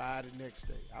 5 the next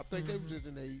day. I think they were just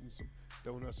in there eating some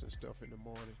donuts and stuff in the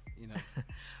morning.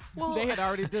 Well, they had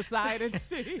already decided,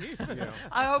 Steve.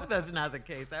 I hope that's not the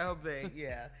case. I hope they,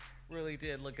 really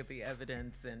did look at the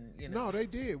evidence and, No, they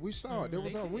did. We saw it. There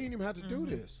was we didn't even have to do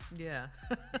this. Yeah.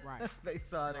 Right. They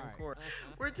saw it in court.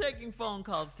 We're taking phone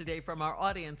calls today from our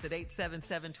audience at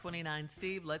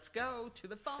 877-29-STEVE. Let's go to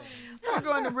the phone. We're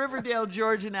going to Riverdale,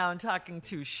 Georgia now and talking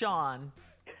to Sean.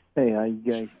 Hey, how you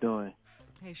guys doing?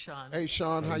 Hey, Sean. Hey,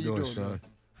 Sean, how you doing, man?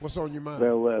 What's on your mind?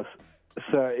 Very well.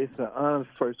 Sir, it's an honor,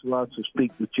 first of all, to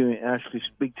speak with you and actually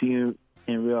speak to you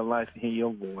in real life and hear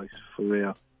your voice, for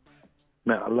real.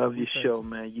 Man, I love your show,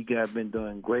 man. You guys been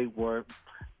doing great work.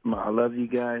 Man, I love you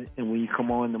guys. And when you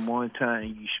come on in the morning time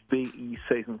and you speak, you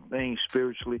say some things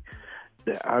spiritually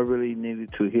that I really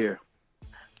needed to hear.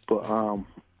 But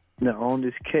now on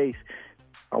this case,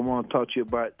 I want to talk to you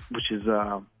about, which is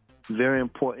very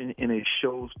important, and it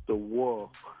shows the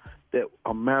world that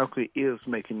America is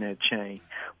making that change.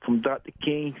 From Dr.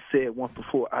 King said once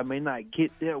before, I may not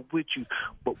get there with you,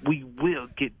 but we will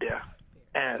get there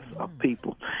as a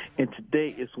people. And today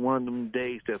is one of them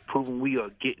days that's proving we are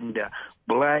getting there.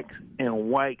 Blacks and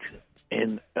whites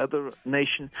and other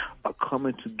nations are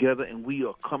coming together, and we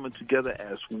are coming together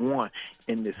as one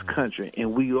in this country.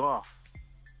 And we are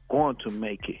going to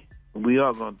make it. We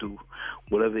are going to do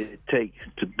whatever it takes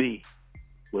to be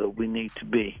what we need to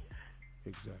be.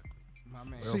 Exactly.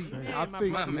 See, I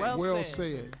think well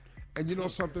said. And you know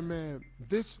something, man?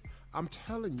 I'm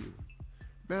telling you,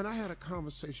 man, I had a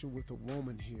conversation with a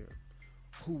woman here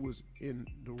who was in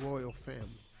the royal family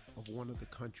of one of the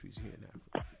countries here in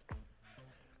Africa.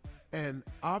 And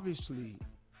obviously,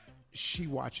 she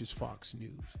watches Fox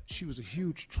News. She was a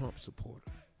huge Trump supporter.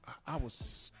 I was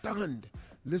stunned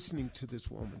listening to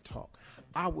this woman talk.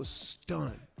 I was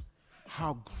stunned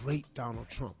how great Donald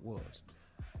Trump was.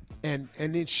 And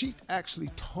then she actually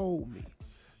told me,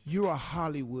 you're a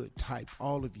Hollywood type.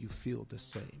 All of you feel the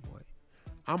same way.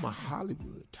 I'm a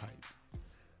Hollywood type.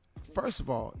 First of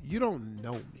all, you don't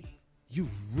know me. You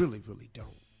really, really don't.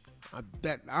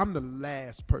 I'm the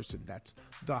last person that's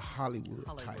the Hollywood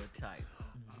type.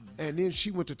 And then she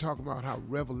went to talk about how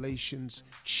revelations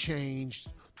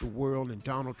changed the world and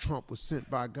Donald Trump was sent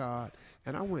by God.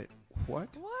 And I went, what?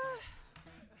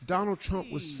 Donald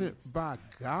Trump was sent by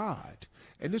God.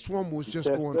 And this woman was just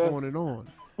going on and on.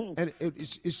 And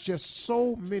it's just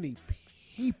so many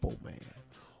people, man,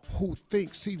 who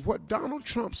think, see, what Donald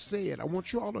Trump said, I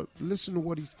want you all to listen to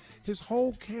what his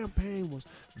whole campaign was,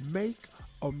 make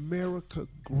America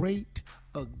great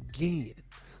again.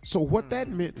 So what that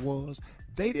meant was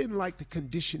they didn't like the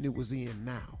condition it was in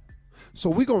now. So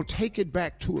we're going to take it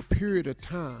back to a period of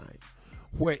time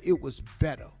where it was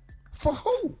better. For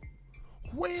who?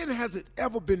 When has it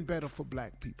ever been better for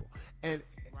black people? And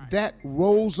that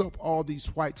rose up all these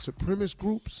white supremacist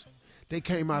groups. They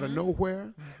came out of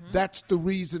nowhere. That's the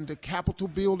reason the Capitol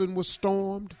building was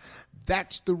stormed.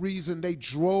 That's the reason they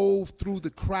drove through the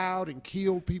crowd and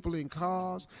killed people in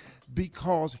cars,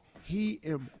 because he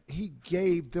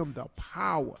gave them the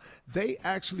power. They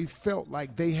actually felt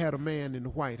like they had a man in the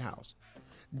White House.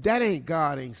 That ain't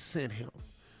God ain't sent him.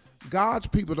 God's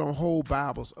people don't hold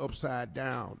Bibles upside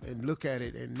down and look at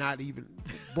it and not even,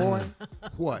 boy,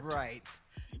 what? Right.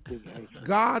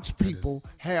 God's people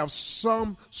have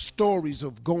some stories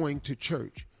of going to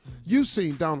church. You've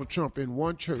seen Donald Trump in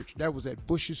one church. That was at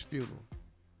Bush's funeral.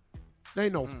 There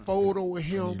ain't no photo of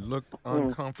him. He looked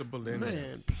uncomfortable in it.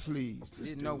 Man, please.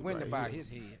 Didn't know when to bow his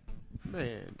head.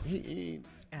 Man, he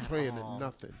ain't praying to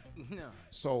nothing. No.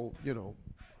 So,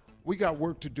 we got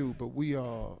work to do, but we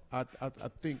I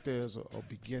think there's a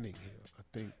beginning here. I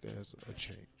think there's a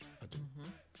change. I do.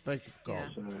 Thank you for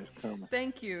calling.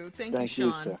 Thank you. Thank you,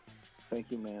 Sean. Sir. Thank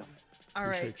you, ma'am. All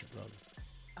right. Appreciate you,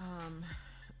 brother.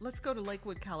 Let's go to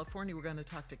Lakewood, California. We're going to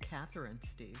talk to Catherine,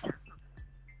 Steve.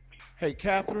 Hey,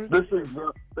 Catherine. This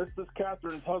is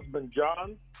Catherine's husband,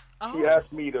 John. Oh. She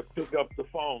asked me to pick up the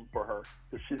phone for her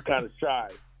because she's kind of shy.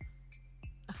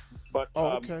 But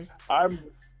okay. I'm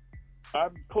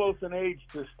close in age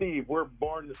to Steve. We're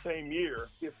born the same year,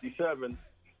 57,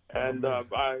 and I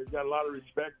got a lot of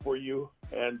respect for you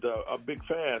and a big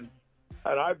fan.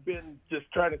 And I've been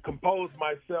just trying to compose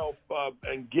myself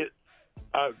and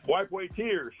wipe away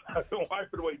tears. I've been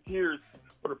wiping away tears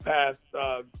for the past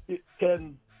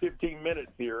 10, 15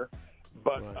 minutes here,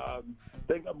 but I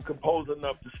think I'm composed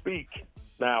enough to speak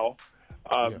now.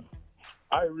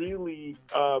 I really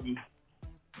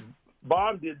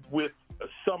bonded with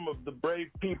some of the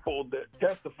brave people that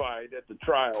testified at the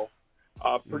trial,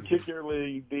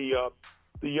 particularly the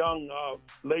young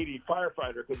lady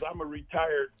firefighter, because I'm a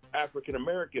retired African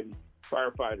American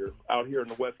firefighter out here on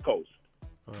the West Coast.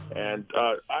 And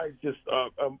I just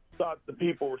thought the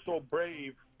people were so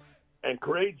brave and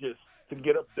courageous to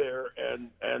get up there and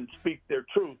speak their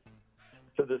truth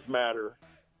to this matter.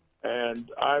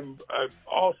 And I'm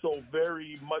also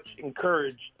very much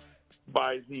encouraged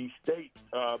by the state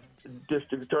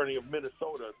district attorney of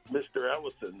Minnesota, Mr.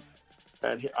 Ellison,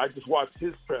 and I just watched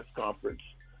his press conference.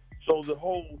 So this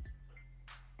whole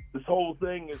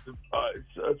thing is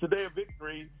it's a day of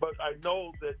victory, but I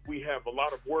know that we have a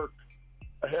lot of work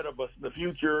ahead of us in the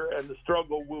future, and the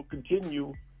struggle will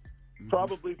continue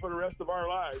probably for the rest of our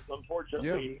lives,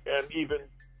 unfortunately, and even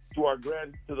to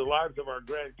the lives of our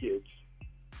grandkids.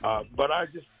 But I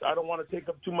don't want to take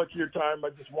up too much of your time. I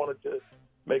just wanted to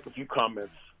make a few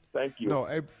comments. Thank you. No,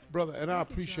 hey, brother, and I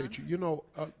appreciate you. You know,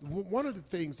 one of the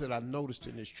things that I noticed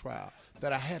in this trial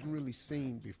that I hadn't really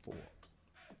seen before,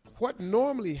 what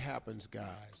normally happens,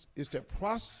 guys, is that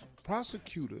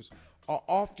prosecutors are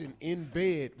often in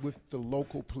bed with the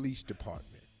local police department.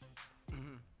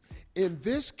 In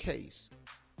this case,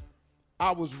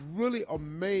 I was really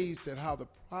amazed at how the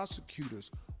prosecutors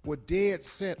were dead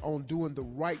set on doing the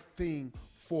right thing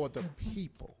for the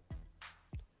people.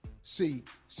 See,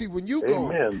 when you go,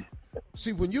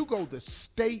 the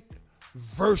state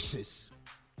versus,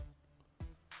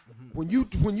 when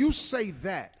you say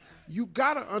that, you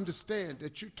got to understand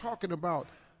that you're talking about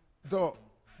the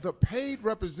paid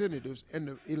representatives and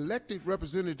the elected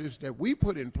representatives that we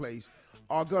put in place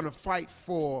are going to fight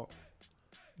for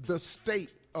the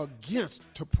state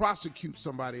to prosecute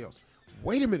somebody else.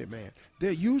 Wait a minute, man.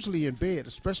 They're usually in bed,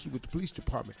 especially with the police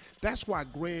department. That's why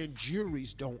grand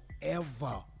juries don't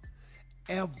ever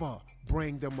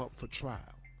bring them up for trial.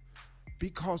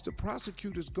 Because the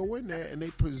prosecutors go in there and they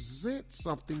present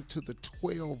something to the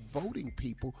 12 voting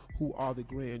people who are the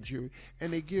grand jury,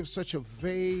 and they give such a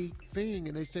vague thing,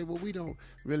 and they say, well, we don't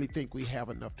really think we have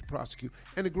enough to prosecute.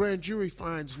 And the grand jury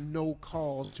finds no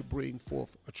cause to bring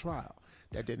forth a trial.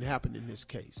 That didn't happen in this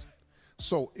case.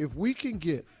 So if we can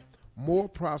get more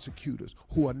prosecutors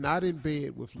who are not in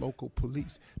bed with local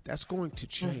police, that's going to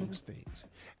change things.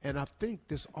 And I think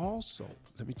this also,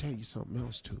 let me tell you something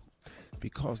else too,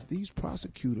 because these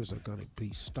prosecutors are going to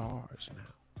be stars now.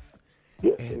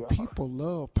 Yes, and people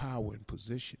love power and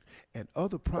position. And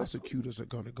other prosecutors are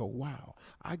going to go, wow,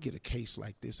 I get a case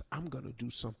like this. I'm going to do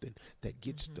something that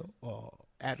gets the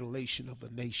adulation of the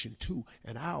nation too,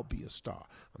 and I'll be a star.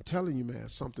 I'm telling you, man,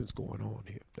 something's going on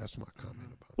here. That's my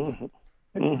comment about that.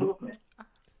 All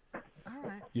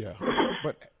right. Yeah.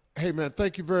 But hey, man,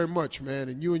 thank you very much, man.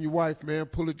 And you and your wife, man,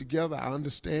 pull it together. I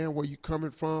understand where you're coming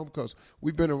from, because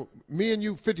we've been, me and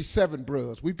you, 57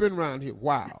 brothers. We've been around here a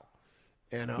while.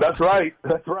 And, That's right.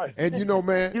 That's right. And you know,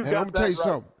 man, and I'm going to tell you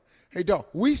something. Hey, dog,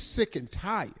 we sick and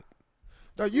tired.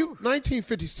 Now,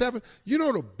 1957, you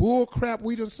know the bull crap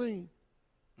we done seen?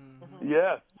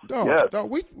 Yes. Dog,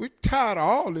 we tired of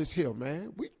all this here,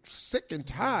 man. We sick and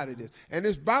tired of this. And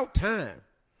it's about time.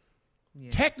 Yeah.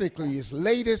 Technically, it's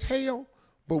late as hell,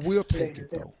 but we'll take it,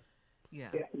 though. Yeah.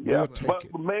 We'll take but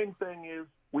it. The main thing is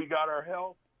we got our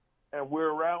health, and we're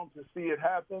around to see it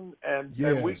happen, and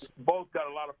we both got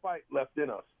a lot of fight left in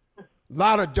us.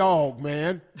 Lot of dog,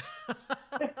 man.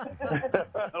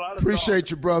 Appreciate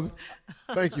you, brother.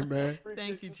 Thank you, man.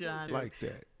 Thank you, John. Like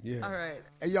that, yeah. All right.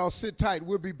 Hey, y'all sit tight.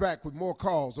 We'll be back with more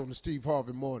calls on the Steve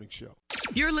Harvey Morning Show.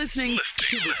 You're listening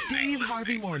to the Steve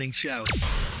Harvey Morning Show.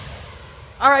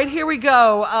 All right, here we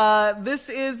go. This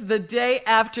is the day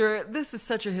after. This is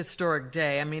such a historic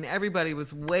day. I mean, everybody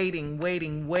was waiting.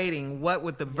 What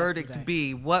would the verdict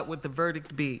be? What would the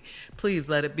verdict be? Please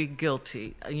let it be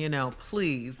guilty. You know,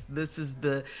 please. This is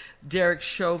the Derek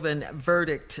Chauvin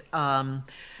verdict.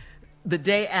 The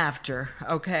day after,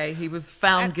 okay? He was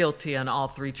found guilty on all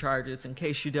 3 charges, in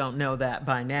case you don't know that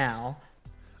by now.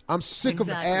 I'm sick of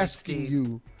asking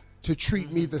you to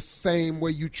treat me the same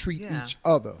way you treat each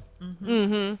other.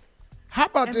 How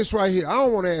about this right here? I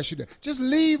don't want to ask you that. Just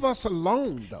leave us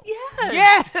alone, though.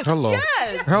 Yes. Hello.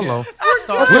 Yes. Hello.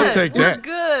 We'll take that. We're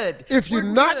good. If you're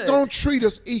not going to treat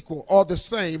us equal or the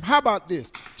same, how about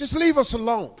this? Just leave us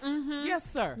alone.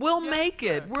 Yes, sir. We'll make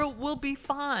it. We'll be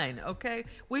fine, okay?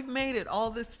 We've made it all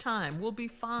this time. We'll be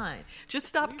fine. Just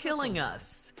stop killing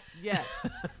us. Yes.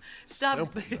 Stop.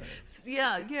 Simple,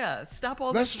 yeah. Stop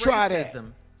all Let's this try racism.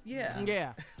 that.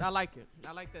 Yeah. I like it.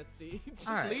 I like that, Steve. Just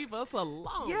All right. leave us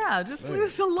alone. Yeah, just leave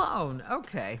us alone.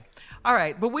 Okay. All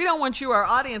right. But we don't want you, our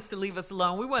audience, to leave us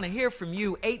alone. We want to hear from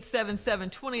you.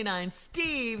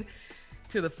 877-29-STEVE.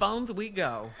 To the phones we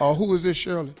go. Who is this,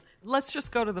 Shirley? Let's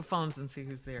just go to the phones and see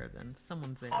who's there then.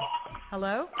 Someone's there.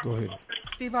 Hello? Go ahead.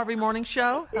 Steve Harvey Morning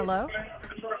Show. Hello?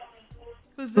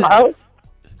 Who's this? Hello?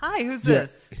 Hi, who's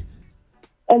this?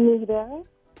 Anita.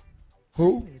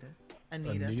 Who?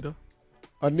 Anita. Anita?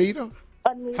 Anita.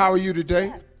 How are you today?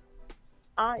 Yes.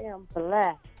 I am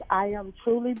blessed. I am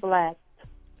truly blessed.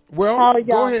 Well, How are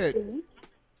go y'all ahead. doing?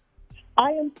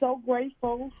 I am so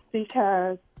grateful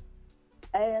because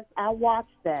as I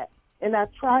watched that, and I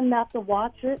try not to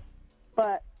watch it,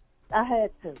 but I had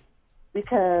to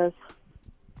because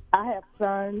I have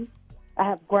sons, I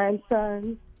have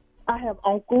grandsons, I have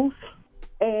uncles,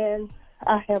 and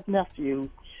I have nephews.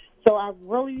 So I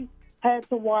really had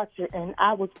to watch it, and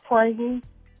I was praying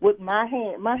with my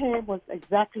hand. My hand was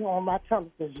exactly on my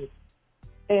television,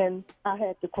 and I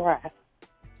had to cry.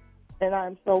 And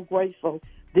I'm so grateful.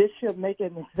 This should make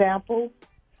an example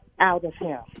out of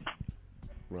him.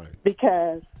 Right.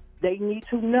 Because they need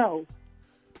to know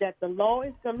that the law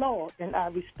is the law, and I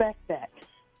respect that.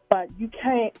 But you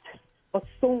can't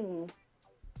assume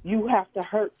you have to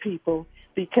hurt people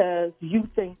because you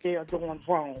think they're doing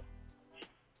wrong.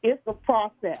 It's a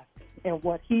process, and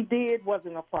what he did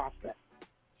wasn't a process.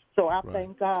 So I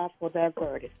thank God for that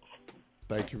verdict.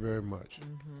 Thank you very much.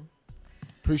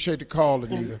 Appreciate the call,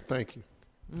 Anita. Thank you.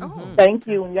 Thank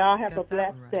you, and y'all have a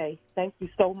blessed day. Thank you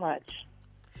so much.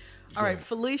 All right,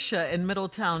 Felicia in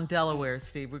Middletown, Delaware,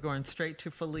 Steve. We're going straight to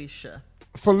Felicia.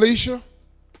 Felicia?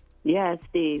 Yes,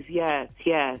 Steve. Yes.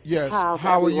 Yes. How's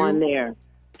How are everyone you? there?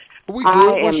 We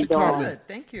good. What's your doing comment?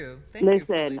 Thank you.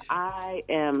 Listen, I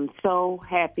am so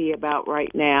happy about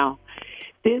right now.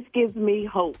 This gives me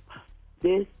hope.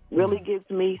 This really gives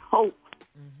me hope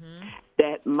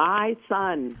that my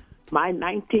son, my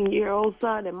 19-year-old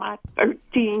son and my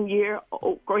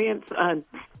 13-year-old grandson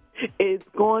is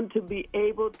going to be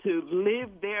able to live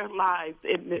their lives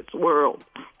in this world.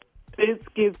 This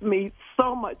gives me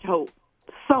so much hope,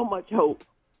 so much hope.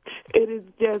 It is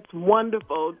just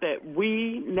wonderful that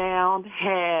we now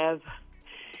have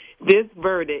this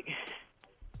verdict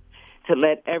to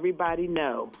let everybody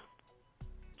know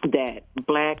that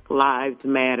Black Lives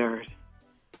Matter.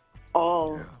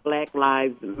 All Black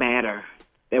Lives matter,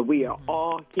 that we are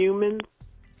all humans.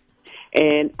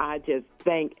 And I just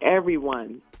thank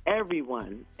everyone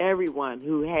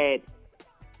who had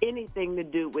anything to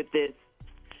do with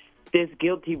this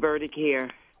guilty verdict here.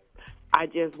 I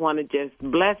just want to just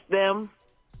bless them,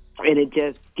 and it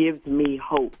just gives me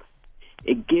hope.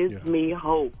 It gives me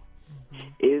hope.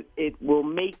 It will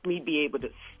make me be able to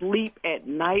sleep at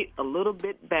night a little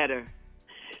bit better,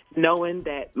 knowing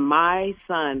that my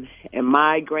son and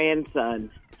my grandson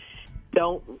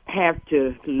don't have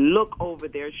to look over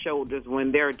their shoulders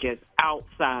when they're just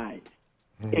outside.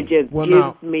 It just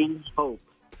gives me hope.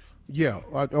 Yeah,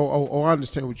 I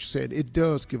understand what you said. It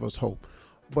does give us hope.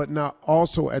 But now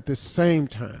also at the same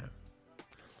time,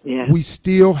 we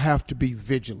still have to be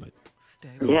vigilant.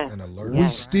 And alert. We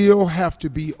still have to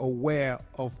be aware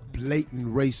of blatant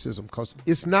racism because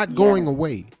it's not going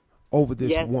away over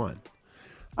this one.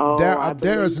 Oh,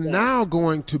 there is now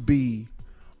going to be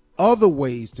other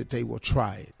ways that they will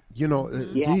try it. You know,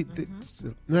 hey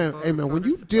man, when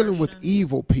you're dealing with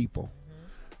evil people,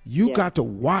 you got to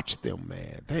watch them,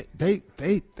 man.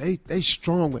 They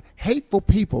strong with hateful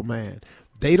people, man.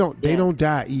 They don't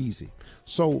die easy.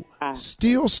 So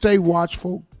still stay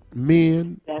watchful,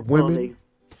 men, women,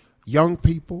 young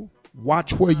people.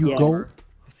 Watch where you go.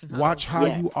 Watch how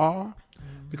you are,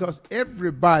 because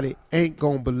everybody ain't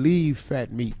gonna believe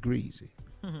fat meat greasy.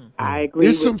 I agree.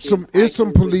 It's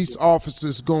some police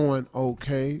officers going,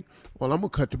 okay, well, I'm gonna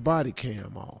cut the body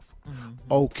cam off.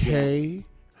 Okay,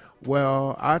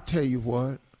 well, I tell you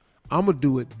what, I'm gonna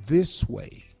do it this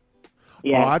way.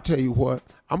 Or I tell you what,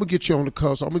 I'm gonna get you on the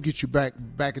cuffs. I'm gonna get you back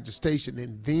at the station,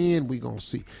 and then we gonna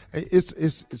see. It's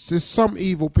just some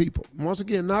evil people. Once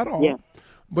again, not all,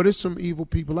 but it's some evil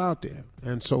people out there,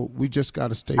 and so we just got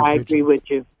to stay vigilant.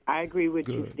 I agree with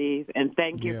you, Steve, and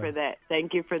thank you for that.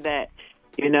 Thank you for that.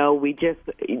 You know, we just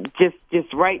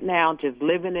right now, just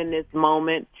living in this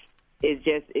moment,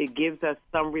 it gives us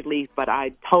some relief. But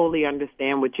I totally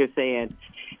understand what you're saying.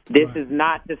 This is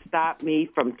not to stop me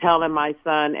from telling my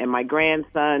son and my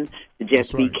grandson to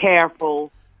just be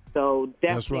careful. So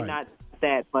definitely not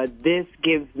that. But this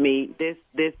gives me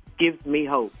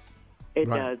hope. It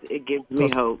does. It gives me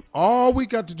hope. All we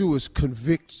got to do is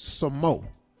convict some more.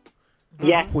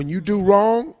 Yes. When you do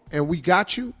wrong and we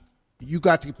got you, you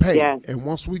got to pay. Yes. And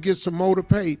once we get some more to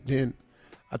pay, then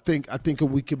I think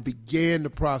we can begin the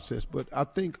process. But I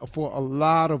think for a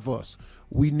lot of us,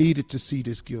 we needed to see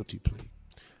this guilty plea.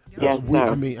 Yes,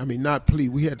 I mean, not plea.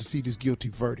 We had to see this guilty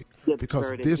verdict because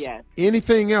verdict, this yes.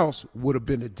 anything else would have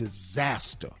been a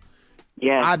disaster.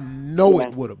 Yes. I know Yes.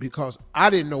 it would have, because I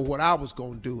didn't know what I was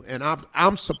going to do, and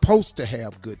I'm supposed to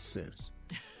have good sense.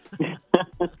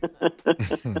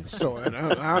 So and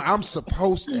I'm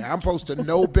supposed to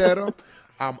know better.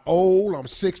 I'm old. I'm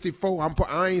 64.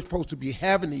 I ain't supposed to be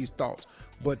having these thoughts,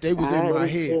 but they was in my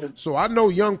head. So I know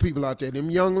young people out there, them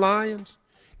young lions.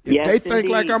 If Yes, they think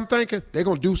indeed. like I'm thinking, they're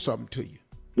gonna do something to you.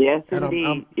 Yes, And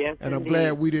indeed. I'm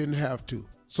glad we didn't have to.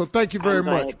 So thank you very I'm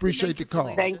glad. much. Appreciate the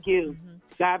call. Thank you.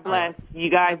 God bless. You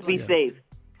guys be safe.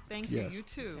 Thank you. Yes. You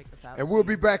too. And we'll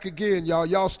be back again, y'all.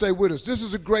 Y'all stay with us. This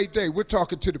is a great day. We're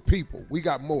talking to the people. We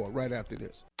got more right after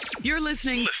this. You're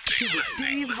listening to the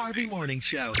Steve Harvey Morning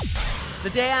Show. The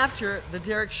day after the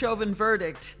Derek Chauvin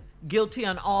verdict, guilty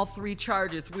on all 3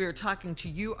 charges, we are talking to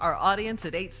you, our audience,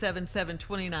 at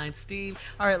 877-29-STEVE.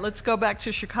 All right, let's go back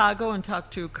to Chicago and talk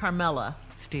to Carmela.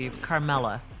 Steve,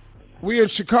 Carmela. We in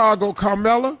Chicago,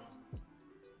 Carmela.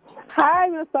 Hi,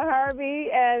 Mr.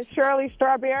 Harvey and Shirley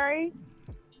Strawberry.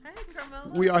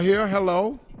 We are here.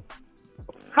 Hello.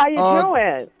 How you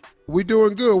doing? We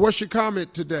doing good. What's your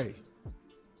comment today?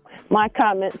 My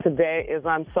comment today is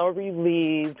I'm so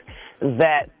relieved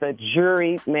that the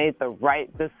jury made the right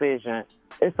decision.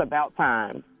 It's about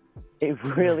time. It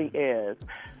really is.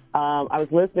 I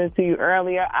was listening to you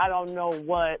earlier. I don't know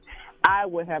what I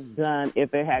would have done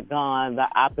if it had gone the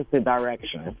opposite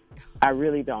direction. I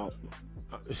really don't.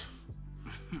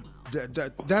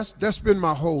 That's been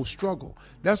my whole struggle.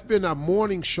 That's been our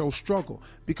morning show struggle,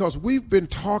 because we've been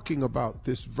talking about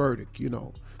this verdict,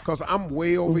 because I'm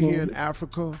way over here in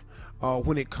Africa.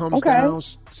 When it comes down,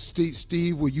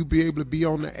 Steve, will you be able to be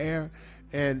on the air?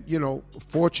 And,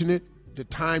 fortunate, the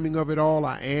timing of it all,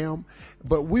 I am.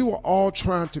 But we were all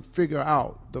trying to figure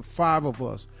out, the 5 of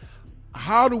us,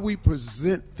 how do we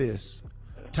present this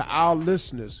to our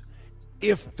listeners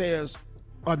if there's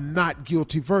a not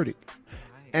guilty verdict?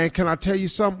 And can I tell you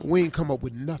something? We ain't come up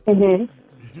with nothing.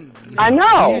 I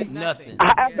know. Nothing.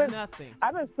 I've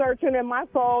been searching in my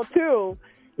soul, too,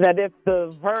 that if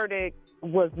the verdict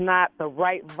was not the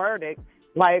right verdict,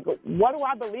 like, what do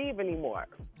I believe anymore?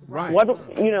 Right.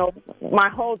 My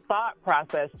whole thought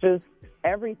process, just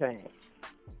everything.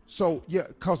 So, yeah,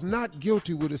 because not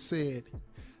guilty would have said,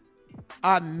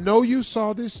 I know you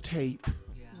saw this tape,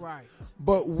 Right.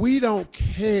 but we don't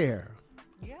care.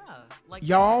 Yeah. Like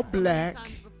Y'all black,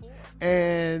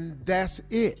 and that's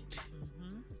it.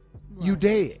 You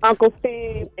dead. Uncle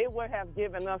Steve, it would have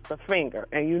given us the finger,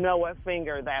 and you know what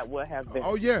finger that would have been.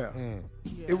 Oh, yeah.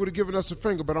 It would have given us a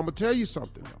finger, but I'm going to tell you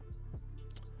something,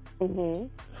 though.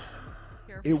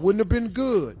 It wouldn't have been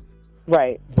good.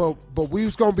 Right. But we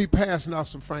was going to be passing out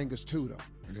some fingers, too, though.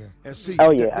 Yeah. And see,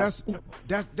 Oh, yeah. that's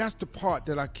the part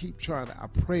that I keep trying to, I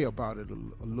pray about it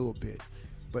a little bit.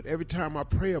 But every time I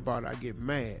pray about it, I get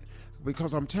mad.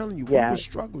 Because I'm telling you, we were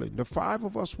struggling. The 5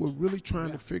 of us were really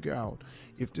trying to figure out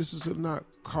if this is or not.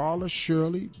 Carla,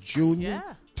 Shirley, Junior,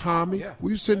 Tommy.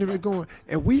 We were sitting there going,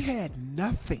 and we had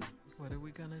nothing. What are we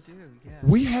going to do? Yeah.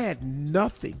 We had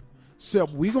nothing.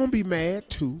 Except we're going to be mad,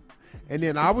 too. And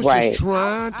then I was just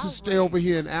trying to stay over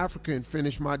here in Africa and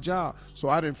finish my job. So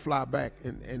I didn't fly back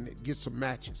and get some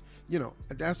matches.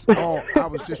 That's all. I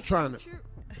was just trying to.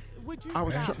 Would you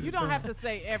stop? You don't have to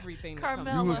say everything.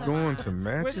 Carmela. You was going to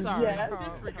matches? We're sorry,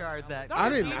 disregard that. I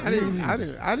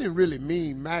didn't really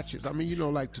mean matches. I mean,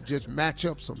 like to just match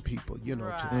up some people,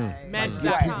 to Match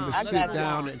get people to sit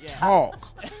down and talk.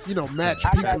 Match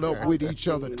people up with each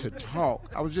other to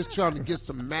talk. I was just trying to get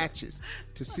some matches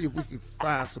to see if we could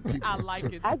find some people to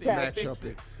match up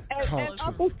and talk and to.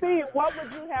 Uncle Steve, what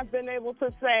would you have been able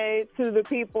to say to the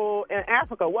people in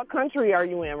Africa? What country are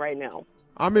you in right now?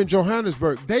 I'm in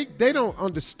Johannesburg. They don't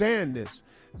understand this.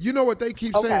 You know what they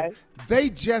keep saying? They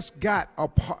just got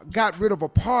rid of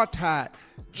apartheid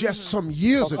just some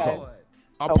years ago.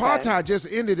 Apartheid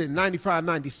just ended in 95,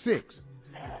 96.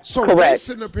 So they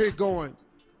sitting up here going,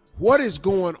 what is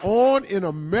going on in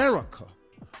America?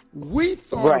 We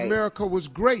thought America was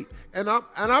great. And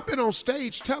I've been on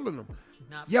stage telling them,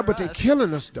 but they're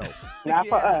killing us though. Not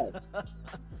for us.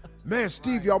 Man,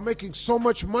 Steve, y'all making so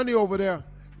much money over there.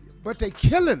 But they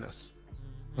killing us.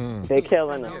 They're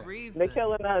killing us. They're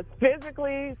killing us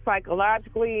physically,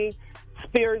 psychologically,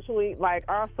 spiritually. Like,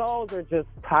 our souls are just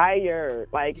tired.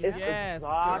 Like, it's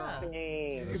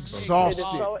exhausting. Exhausted. It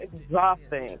is so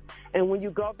exhausting. And when you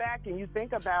go back and you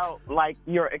think about, like,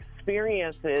 your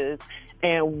experiences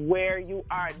and where you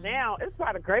are now, it's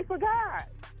by the grace of God.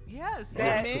 Yes,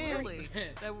 absolutely.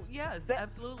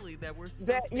 Absolutely. That we're still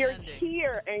that you're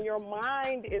here and your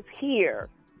mind is here.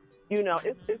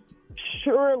 It's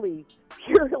purely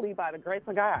by the grace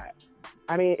of God.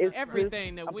 I mean, it's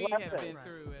everything just that we blessing. have been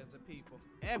through as a people.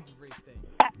 Everything.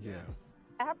 Yes.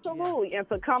 Absolutely. Yes. And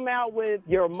to come out with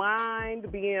your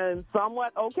mind being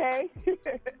somewhat okay,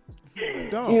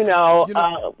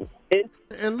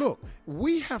 and look,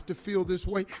 we have to feel this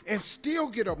way and still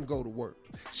get up and go to work,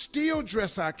 still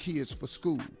dress our kids for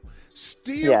school,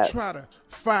 still try to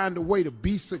find a way to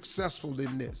be successful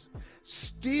in this,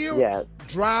 still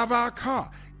drive our car,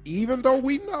 even though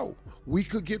we know we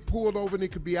could get pulled over and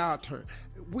it could be our turn.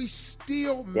 We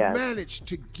still manage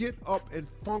to get up and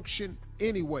function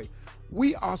anyway.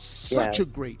 We are such a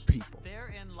great people.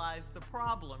 Therein lies the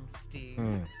problem, Steve.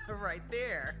 Right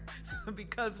there.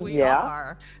 Because we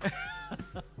are.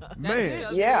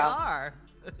 Man. We are.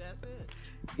 That's it.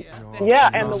 Yeah,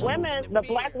 and the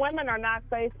black women are not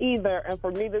safe either. And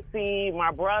for me to see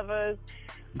my brothers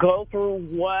go through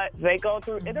what they go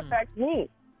through, it affects me.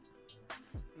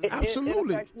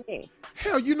 Absolutely. It affects me.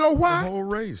 Hell, you know why? The whole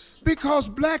race. Because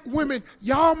black women,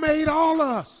 y'all made all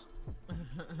us.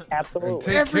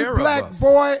 Absolutely. Every black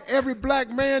boy, every black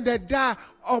man that died,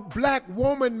 a black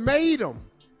woman made them.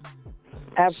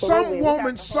 Absolutely. Some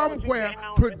woman somewhere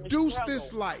produced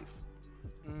this life.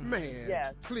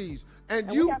 Man, please. And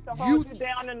we have to hold you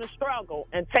down in the struggle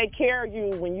and take care of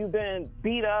you when you've been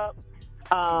beat up.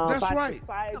 That's by right.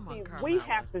 Society. We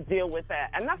have to deal with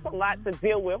that. And that's a lot to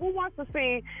deal with. Who wants to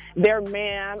see their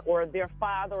man or their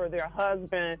father or their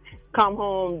husband come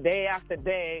home day after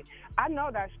day? I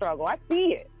know that struggle. I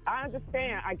see it. I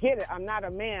understand. I get it. I'm not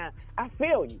a man. I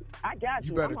feel you. I got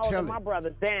you. better I'm holding tell my it.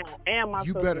 brothers down and my You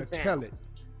sisters better down. tell it.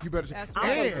 You better tell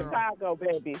I'm from Chicago,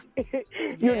 baby.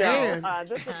 You know,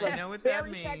 this is I know a what that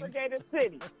very means. segregated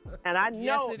city. And I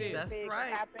know it is. this thing That's right.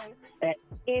 can happen at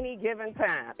any given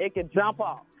time. It could jump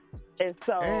off. And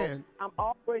so I'm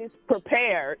always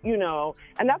prepared, you know.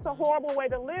 And that's a horrible way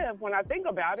to live when I think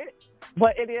about it.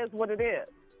 But it is what it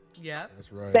is. Yeah.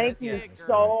 That's right. Thank you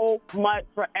so much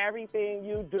for everything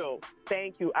you do.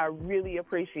 Thank you. I really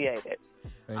appreciate it.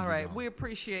 All right. We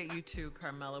appreciate you too,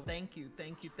 Carmela. Thank you.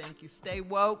 Thank you. Thank you. Stay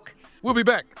woke. We'll be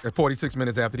back at 46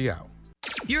 minutes after the hour.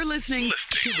 You're listening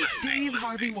to the Steve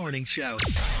Harvey Morning Show.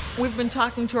 We've been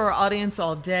talking to our audience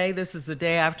all day. This is the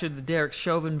day after the Derek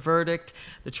Chauvin verdict.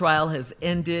 The trial has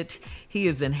ended. He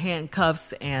is in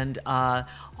handcuffs and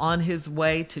on his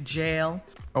way to jail.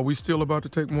 Are we still about to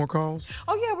take more calls?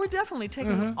 Oh, yeah, we're definitely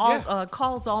taking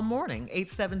calls all morning.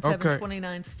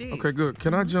 877-29-STEVE. Okay, good.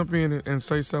 Can I jump in and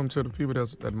say something to the people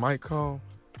that might call?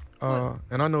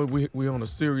 And I know we on a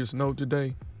serious note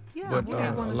today, but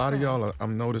a lot of y'all,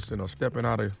 I'm noticing, are stepping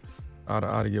out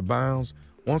of your bounds.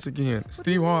 Once again,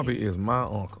 Steve Harvey is my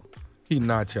uncle. He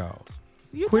not y'all's.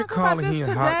 Quit calling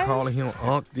him calling him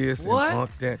Unc this and Unc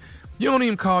that. You don't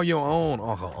even call your own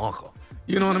uncle.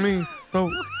 You know what I mean?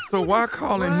 So why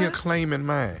call in here claiming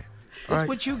mine? That's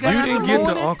what you got. You didn't get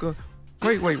to uncle.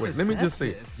 Wait. Let me just say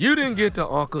it. You didn't get to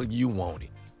uncle you wanted.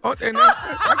 Oh, and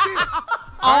I get it.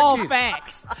 All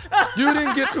facts. You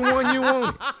didn't get the one you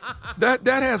wanted.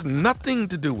 That has nothing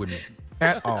to do with me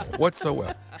at all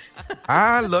whatsoever.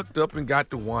 I looked up and got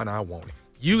the one I wanted.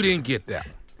 You didn't get that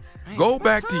one. Go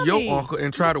back to your uncle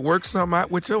and try to work something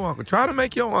out with your uncle. Try to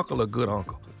make your uncle a good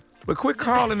uncle. But quit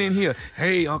calling in here.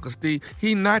 Hey, Uncle Steve,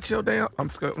 he not your damn. I'm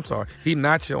sorry. He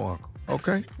not your uncle.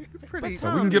 Okay.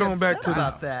 So we can get on back to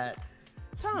that.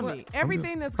 Tommy,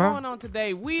 everything that's going on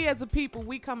today, we as a people,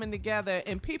 we coming together,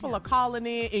 and people are calling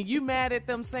in, and you mad at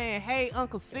them saying, "Hey,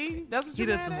 Uncle Steve." That's what you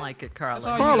mad at? He doesn't like it, Carla.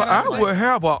 Carla, I would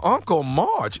have an Uncle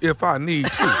March if I need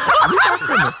to.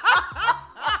 We're not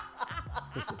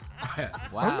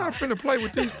Wow. I'm not finna play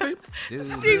with these people.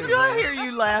 Dude, Steve, do I hear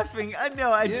you laughing? I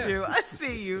know I do. I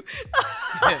see you.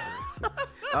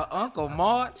 Uncle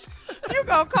March. You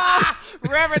gonna call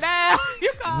Reverend Al?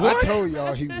 You call I told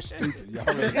y'all he was stupid.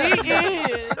 Y'all he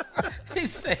is. He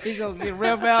said he gonna get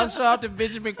Reverend Al Sharp and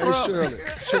Benjamin Crump. Hey,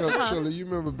 Shirley, you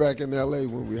remember back in L.A.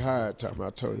 when we hired Tommy,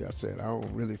 I told you, I said, I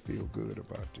don't really feel good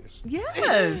about this.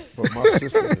 Yes. But my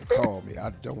sister had called me. I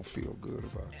don't feel good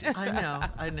about this.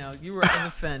 I know. You were on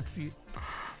the fence.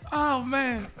 Oh,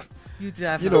 man. You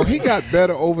definitely. You know, he got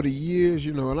better over the years,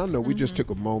 you know, and I know we just took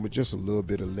a moment, just a little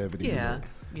bit of levity,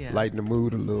 lighten the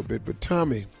mood a little bit. But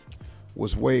Tommy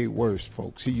was way worse,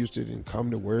 folks. He used to didn't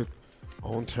come to work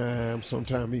on time.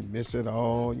 Sometimes he miss it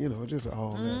all, you know, just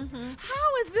all that.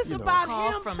 How is this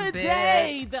about him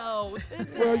today, though?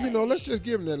 Well, you know, let's just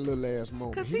give him that little ass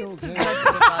moment. Because He he's don't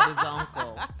possessive about his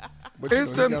uncle. But you know,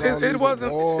 he got all these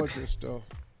wasn't. awards and stuff.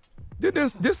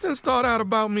 This didn't start out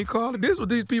about me calling. This was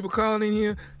these people calling in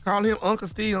here, calling him Uncle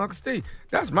Steve, Uncle Steve.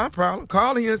 That's my problem.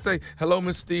 Call in here and say, hello,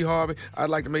 Mr. Steve Harvey.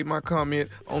 I'd like to make my comment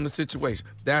on the situation.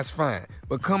 That's fine.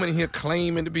 But coming in here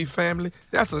claiming to be family,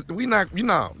 you're not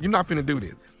finna do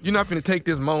this. You're not finna take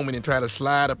this moment and try to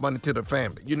slide up under the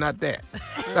family. You're not that.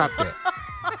 Stop that.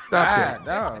 Stop that.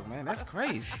 Dog, man, that's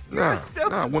crazy. No.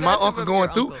 When my uncle going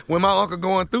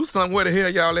through something, where the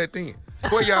hell y'all at then?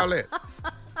 Where y'all at?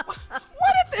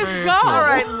 Where did this go? All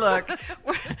right, look,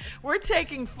 we're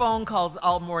taking phone calls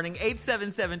all morning.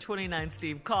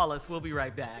 877-29-STEVE. Call us. We'll be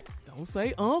right back. Don't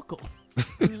say uncle.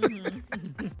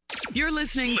 You're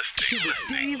listening to the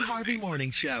Steve Harvey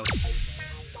Morning Show.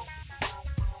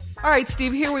 All right,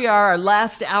 Steve, here we are, our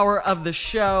last hour of the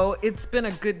show. It's been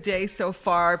a good day so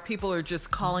far. People are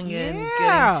just calling in,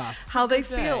 getting how they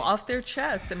feel off their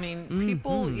chests. I mean,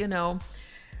 people,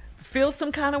 feel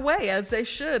some kind of way, as they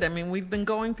should. I mean, we've been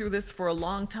going through this for a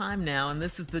long time now, and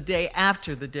this is the day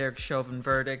after the Derek Chauvin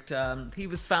verdict. He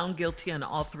was found guilty on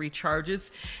all 3 charges,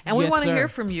 and we want to hear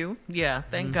from you. Yeah,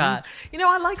 thank God.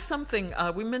 I like something,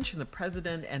 we mentioned the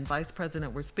president and vice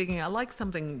president were speaking. I like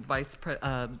something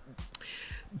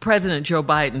President Joe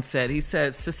Biden said. He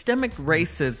said, systemic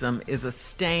racism is a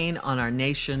stain on our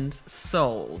nation's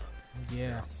soul.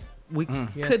 Yes. We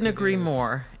couldn't agree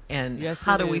more. And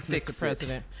how do we fix Mr.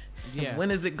 President? Yeah.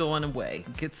 When is it going away?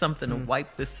 Get something to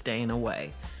wipe this stain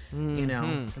away.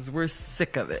 Because we're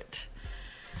sick of it.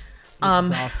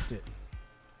 Exhausted.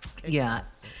 Yeah.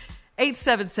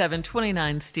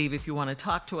 877-29-STEVE if you want to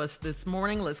talk to us this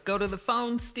morning. Let's go to the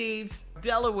phone, Steve.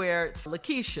 Delaware, it's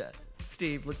Lakeisha.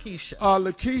 Steve, Lakeisha.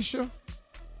 Lakeisha?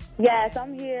 Yes,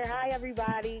 I'm here. Hi,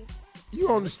 everybody. You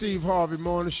on the Steve Harvey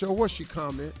Morning Show. What's your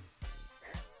comment?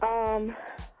 Oh,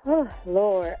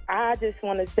 Lord, I just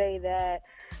want to say that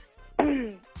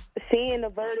seeing the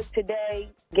verdict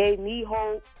today gave me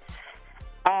hope.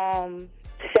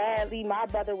 Sadly, my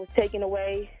brother was taken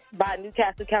away by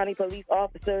Newcastle County police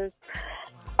officers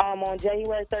on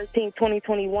January 13,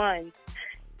 2021.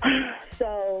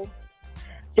 So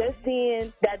just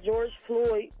seeing that George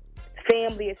Floyd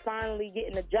family is finally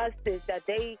getting the justice that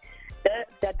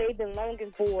they've been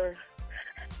longing for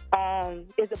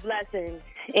is a blessing.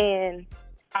 And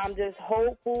I'm just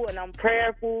hopeful and I'm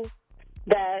prayerful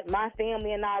that my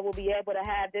family and I will be able to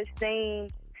have this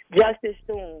same justice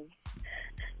soon.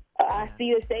 I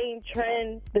see the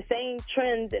same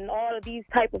trends in all of these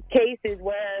type of cases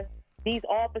where these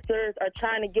officers are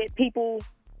trying to get people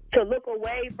to look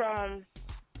away from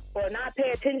or not pay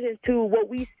attention to what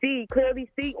we clearly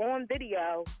see on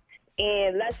video.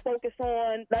 And let's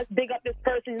dig up this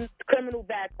person's criminal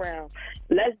background.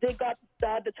 Let's dig up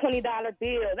the $20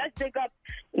 bill. Let's dig up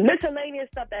miscellaneous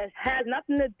stuff that has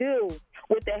nothing to do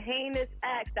with the heinous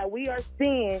acts that we are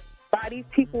seeing by these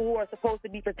people who are supposed to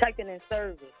be protected and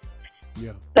serving.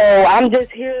 Yeah. So I'm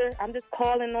just here. I'm just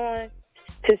calling on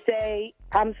to say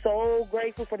I'm so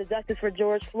grateful for the justice for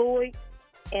George Floyd,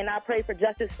 and I pray for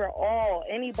justice for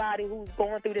anybody who's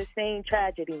going through the same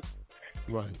tragedy.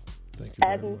 Right. Thank you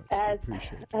very much. I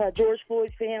appreciate it. George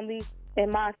Floyd's family and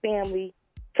my family,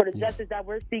 for the justice that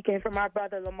we're seeking from our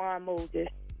brother Lamar Moses.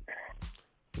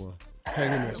 Well,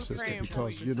 hang in there, sister,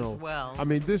 because, I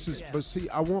mean, this is, but see,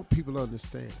 I want people to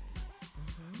understand.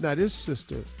 Now, this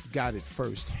sister got it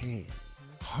firsthand.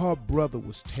 Her brother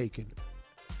was taken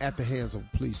at the hands of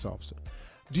a police officer.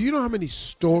 Do you know how many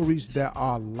stories there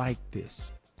are like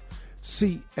this?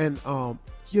 See, and,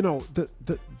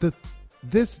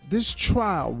 this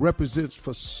trial represents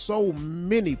for so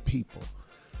many people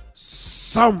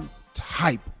some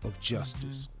type of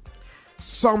justice,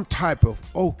 some type of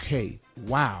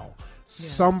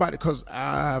somebody, because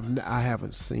I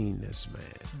haven't seen this, man.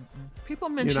 People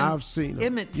mention I've seen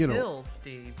Emmett Till,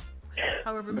 Steve.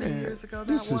 However many years ago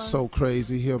that was. This is so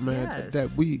crazy here, man.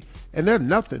 Yes. And there's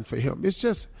nothing for him. It's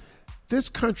just this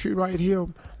country right here.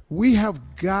 We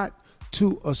have got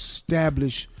to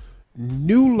establish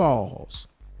new laws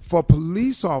for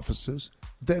police officers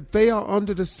that they are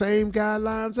under the same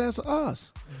guidelines as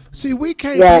us. See, we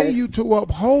can't pay you to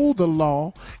uphold the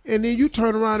law, and then you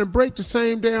turn around and break the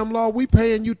same damn law we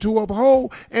paying you to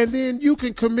uphold, and then you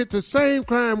can commit the same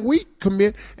crime we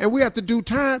commit, and we have to do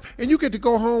time, and you get to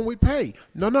go home with pay.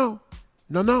 No.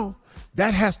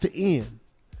 That has to end.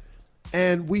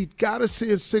 And we got to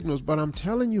send signals, but I'm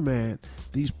telling you, man,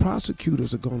 these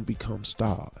prosecutors are going to become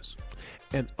stars.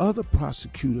 And other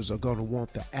prosecutors are going to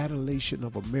want the adulation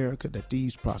of America that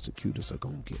these prosecutors are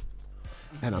going to get.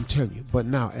 And I'm telling you, but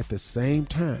now at the same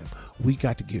time, we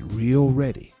got to get real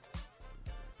ready.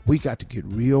 We got to get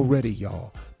real ready,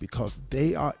 y'all, because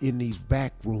they are in these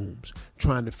back rooms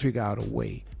trying to figure out a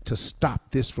way to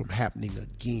stop this from happening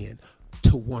again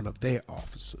to one of their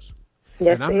officers.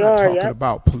 Yes, and I'm they not are, talking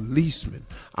about policemen.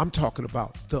 I'm talking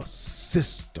about the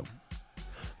system.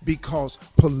 Because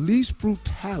police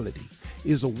brutality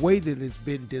is a way that has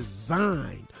been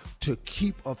designed to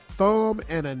keep a thumb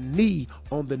and a knee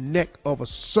on the neck of a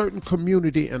certain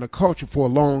community and a culture for a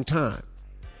long time.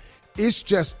 It's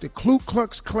just the Ku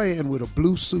Klux Klan with a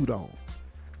blue suit on.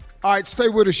 All right, stay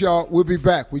with us, y'all. We'll be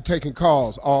back. We're taking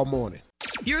calls all morning.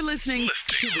 You're listening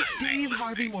to the Steve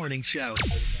Harvey Morning Show.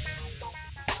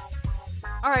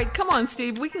 All right, come on,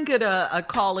 Steve. We can get a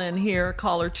call in here, a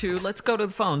call or two. Let's go to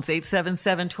the phones.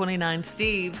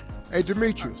 877-29-STEVE. Hey,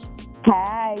 Demetrius.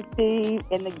 Hi, Steve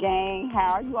and the gang.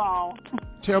 How are you all?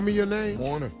 Tell me your name.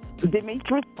 Morning.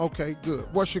 Demetrius. Okay, good.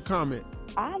 What's your comment?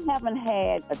 I haven't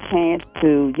had a chance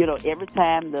to, every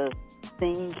time the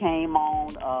scene came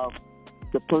on of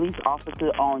the police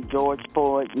officer on George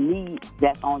Floyd's knee,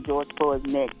 that's on George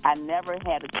Floyd's neck, I never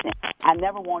had a chance. I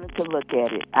never wanted to look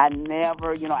at it. I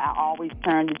never, I always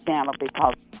turned the channel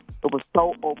because it was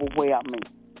so overwhelming.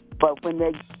 But when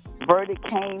the verdict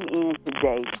came in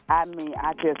today, I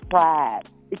just cried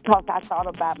because I thought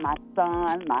about my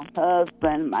son, my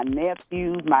husband, my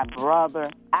nephews, my brother.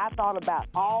 I thought about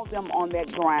all them on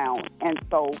that ground. And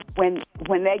so when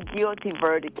that guilty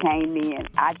verdict came in,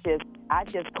 I just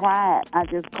cried. I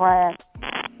just cried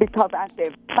because I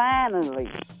said, finally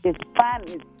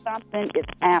something is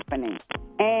happening.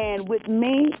 And with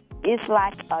me, it's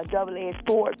like a double-edged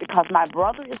sword because my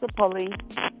brother is a police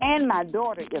and my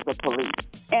daughter is a police.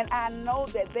 And I know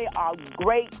that they are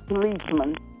great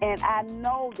policemen. And I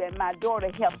know that my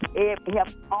daughter helps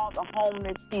all the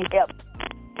homeless.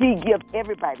 She gives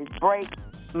everybody breaks.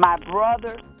 My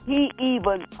brother, he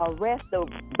even arrests the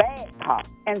bad cops.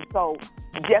 And so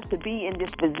just to be in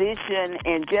this position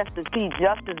and just to see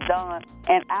justice done,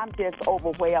 and I'm just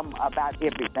overwhelmed about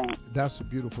everything. That's a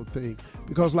beautiful thing.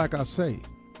 Because like I say,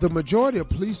 the majority of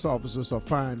police officers are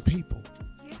fine people.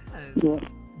 Yes.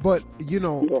 But,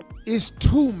 it's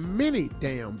too many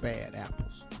damn bad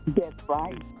apples. That's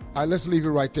right. All right, let's leave it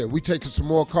right there. We taking some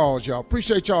more calls, y'all.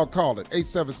 Appreciate y'all calling.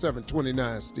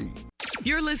 877-29-STEVE.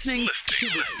 You're listening to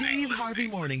the Steve Harvey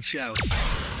Morning Show.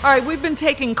 All right, we've been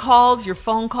taking calls, your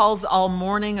phone calls all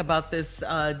morning about this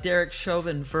Derek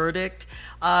Chauvin verdict.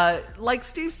 Like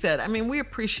Steve said, we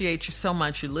appreciate you so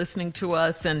much. You're listening to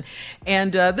us, and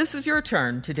this is your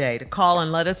turn today to call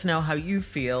and let us know how you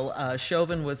feel.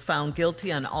 Chauvin was found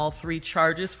guilty on all 3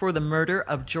 charges for the murder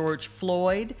of George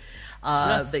Floyd.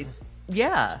 Justice.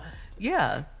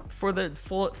 For the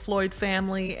Floyd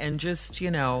family, and just,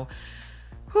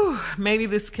 maybe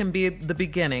this can be the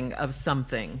beginning of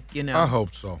something, I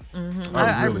hope so. Mm-hmm.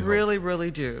 I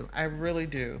really do. I really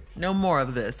do. No more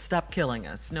of this. Stop killing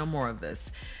us. No more of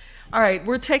this. All right,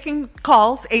 we're taking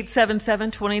calls,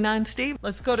 877-29-STEVE.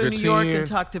 Let's go to New York and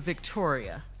talk to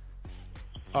Victoria.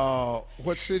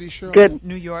 What city, Cheryl? Good.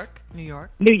 New York. New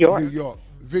York.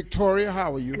 Victoria,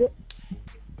 how are you?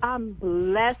 I'm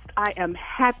blessed. I am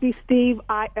happy, Steve.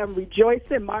 I am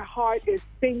rejoicing. My heart is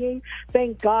singing.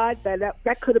 Thank God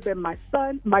that could have been my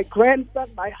son, my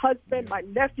grandson, my husband, my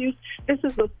nephews. This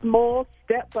is a small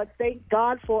step, but thank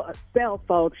God for a cell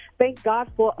phone. Thank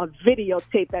God for a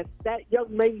videotape that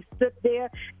young lady stood there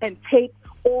and taped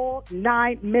all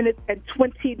 9 minutes and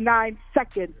 29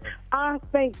 seconds. I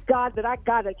thank God that I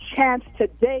got a chance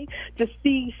today to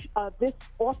see this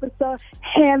officer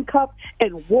handcuffed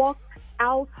and walk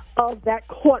out of that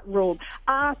courtroom.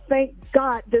 I thank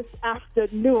God this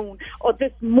afternoon or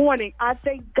this morning. I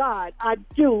thank God. I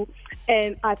do.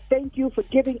 And I thank you for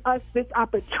giving us this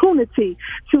opportunity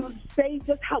to say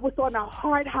just how it's on our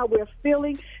heart, how we're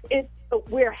feeling.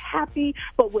 We're happy,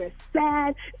 but we're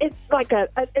sad. It's like a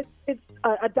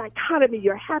dichotomy.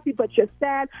 You're happy, but you're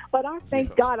sad. But I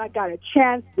thank God I got a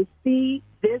chance to see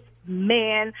this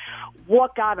man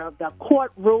walk out of the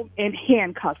courtroom in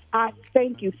handcuffs. I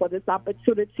thank you for this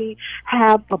opportunity.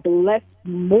 Have a blessed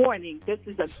morning. This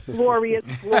is a glorious,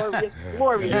 glorious,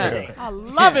 glorious day. I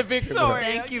love it, Victoria.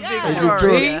 Thank you, Yes.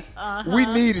 Victoria. We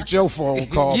needed your phone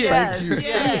call. Thank you.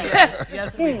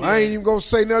 Yes, we did. I ain't even going to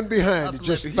say nothing behind it.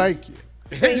 Just thank you.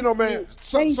 Man,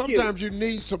 sometimes you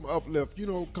need some uplift,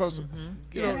 because,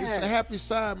 it's a happy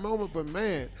side moment, but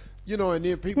man, and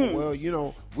then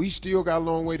people, we still got a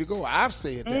long way to go. I've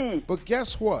said that. But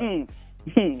guess what?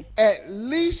 At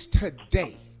least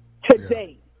today,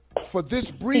 for this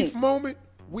brief moment,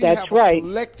 we have a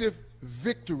collective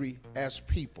victory as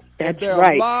people. And there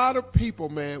are a lot of people,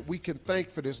 man, we can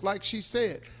thank for this. Like she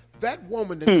said, that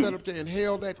woman that sat up there and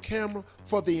held that camera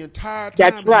for the entire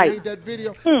time and made that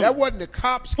video, that wasn't the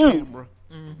cop's camera.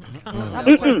 That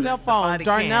was her cell phone. Body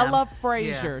cam. Darnella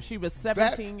Frazier. Yeah. She was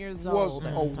 17 years old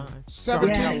at the time.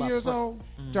 17 years old?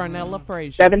 Darnella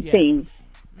Frazier. 17. Yes.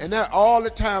 And that all the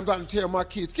times I can tell my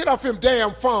kids, get off them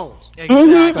damn phones.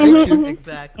 Exactly. Thank you.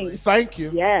 Exactly. Thank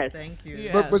you. Yes. Thank you.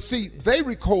 Yes. But see, they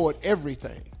record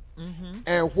everything.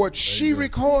 And what she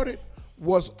recorded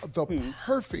was the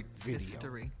perfect video.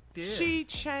 History. She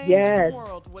changed Yes. the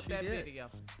world with that video.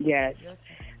 Yes.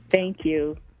 Thank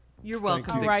you. You're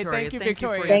welcome, All right, Victoria. thank you,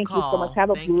 Victoria. for Thank your you call. so much. Have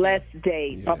a Thank you. blessed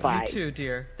day. Bye-bye. You too,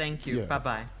 dear. Thank you. Yeah.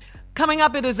 Bye-bye. Coming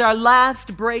up, it is our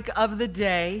last break of the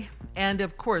day. And,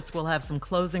 of course, we'll have some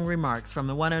closing remarks from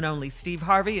the one and only Steve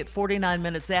Harvey at 49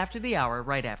 minutes after the hour,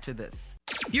 right after this.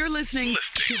 You're listening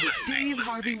to the Steve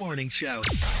Harvey Morning Show.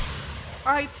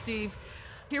 All right, Steve.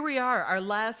 Here we are, our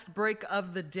last break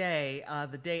of the day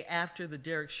after the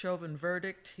Derek Chauvin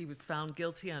verdict. He was found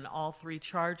guilty on all 3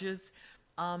 charges.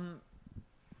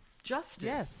 Justice.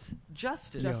 Yes.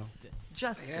 Justice. Yeah.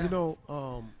 Justice. You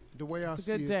know, the way I It's a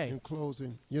see good it day. in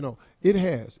closing, it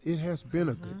has been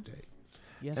a good day.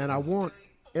 Yes. And I want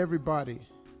everybody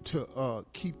to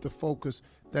keep the focus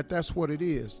that's what it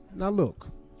is. Now, look,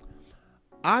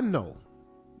 I know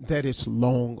that it's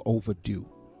long overdue.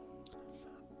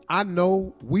 I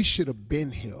know we should have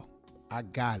been here. I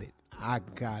got it.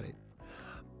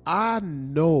 I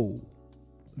know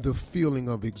the feeling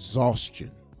of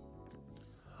exhaustion,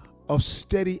 of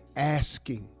steady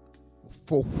asking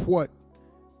for what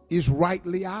is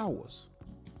rightly ours.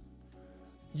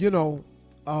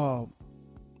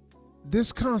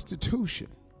 This Constitution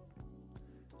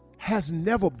has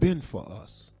never been for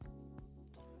us.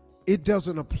 It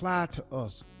doesn't apply to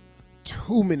us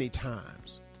too many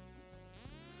times.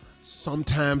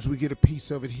 Sometimes we get a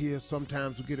piece of it here,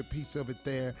 sometimes we get a piece of it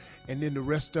there, and then the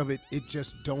rest of it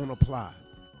just don't apply.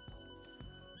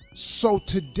 So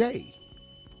today,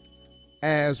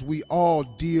 as we all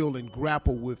deal and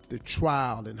grapple with the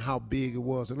trial and how big it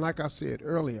was, and like I said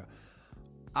earlier,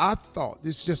 I thought,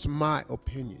 this is just my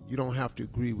opinion, you don't have to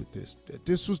agree with this, that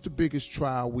this was the biggest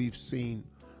trial we've seen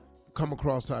come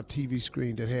across our TV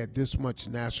screen that had this much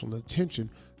national attention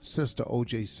since the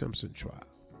O.J. Simpson trial.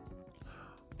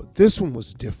 But this one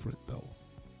was different, though.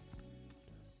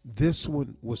 This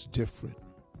one was different.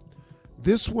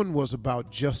 This one was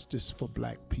about justice for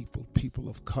black people, people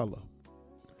of color.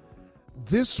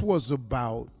 This was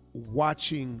about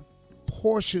watching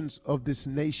portions of this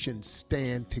nation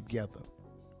stand together.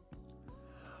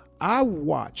 I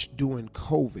watched during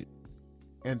COVID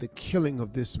and the killing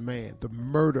of this man, the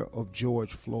murder of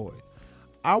George Floyd.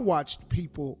 I watched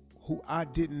people who I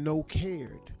didn't know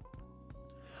cared.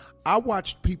 I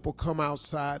watched people come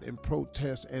outside and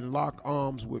protest and lock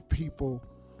arms with people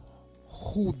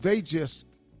who they just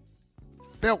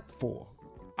felt for.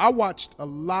 I watched a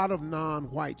lot of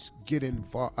non-whites get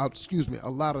involved, a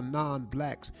lot of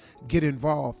non-blacks get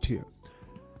involved here.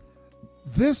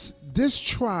 This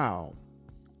trial,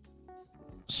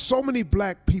 so many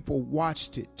black people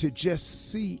watched it to just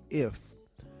see if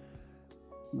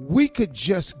we could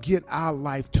just get our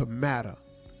life to matter.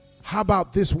 How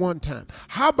about this one time?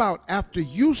 How about after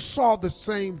you saw the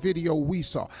same video we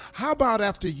saw? How about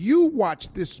after you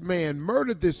watched this man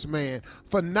murder this man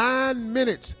for 9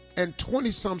 minutes and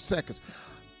 20-some seconds?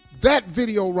 That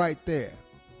video right there.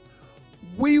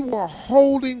 We were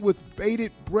holding with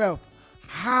bated breath.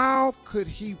 How could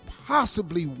he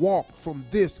possibly walk from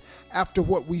this after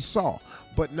what we saw?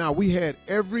 But now we had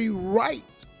every right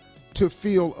to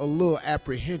feel a little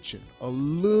apprehension, a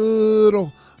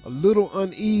little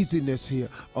uneasiness here,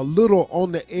 a little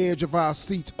on the edge of our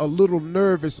seats, a little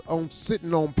nervous on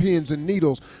sitting on pins and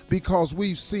needles, because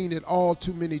we've seen it all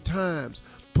too many times.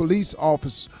 Police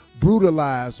officers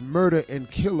brutalize, murder,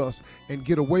 and kill us and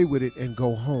get away with it and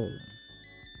go home.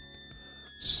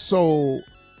 So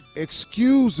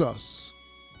excuse us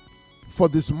for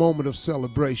this moment of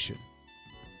celebration,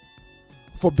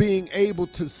 for being able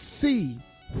to see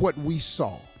what we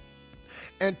saw.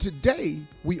 And today,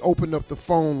 we opened up the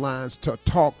phone lines to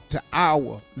talk to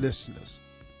our listeners,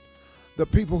 the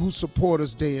people who support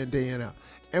us day in, day in, out.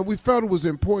 And we felt it was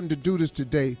important to do this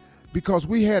today because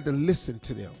we had to listen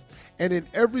to them. And in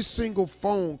every single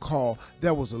phone call,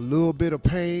 there was a little bit of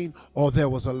pain or there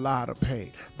was a lot of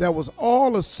pain. There was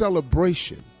all a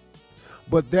celebration,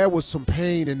 but there was some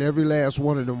pain in every last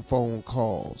one of them phone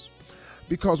calls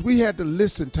because we had to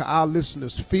listen to our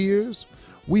listeners' fears.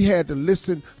 We had to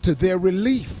listen to their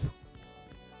relief.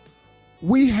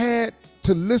 We had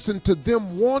to listen to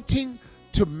them wanting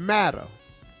to matter.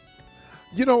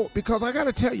 Because I got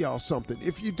to tell y'all something.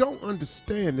 If you don't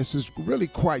understand, this is really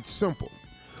quite simple.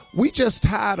 We just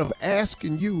tired of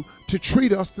asking you to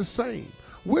treat us the same.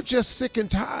 We're just sick and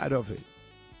tired of it.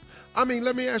 I mean,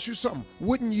 let me ask you something.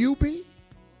 Wouldn't you be?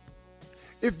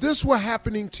 If this were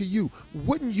happening to you,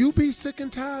 wouldn't you be sick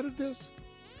and tired of this?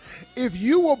 If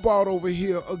you were brought over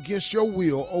here against your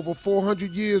will over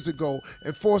 400 years ago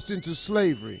and forced into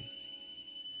slavery,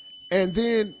 and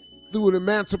then through an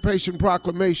Emancipation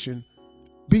Proclamation,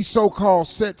 be so-called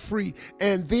set free,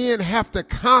 and then have to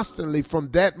constantly from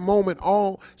that moment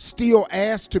on still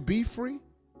ask to be free?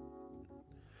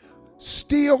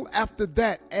 Still after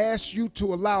that ask you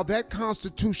to allow that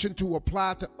Constitution to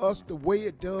apply to us the way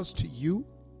it does to you?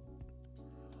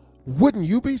 Wouldn't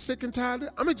you be sick and tired of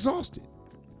it? I'm exhausted.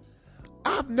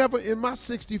 I've never in my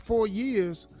 64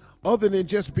 years, other than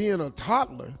just being a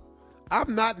toddler, I've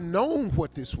not known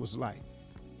what this was like.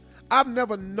 I've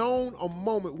never known a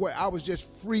moment where I was just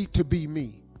free to be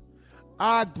me.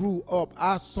 I grew up,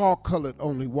 I saw colored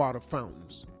only water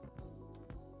fountains.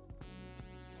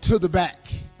 To the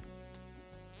back.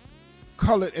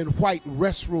 Colored and white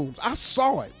restrooms. I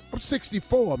saw it. I'm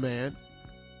 64, man.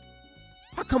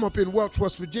 I come up in Welch,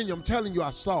 West Virginia. I'm telling you,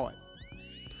 I saw it.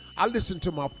 I listened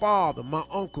to my father, my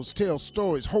uncles tell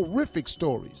stories, horrific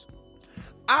stories.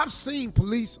 I've seen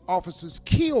police officers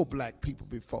kill black people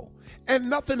before, and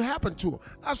nothing happened to them.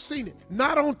 I've seen it,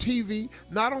 not on TV,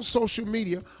 not on social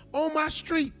media, on my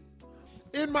street,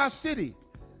 in my city,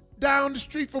 down the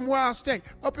street from where I stay,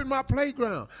 up in my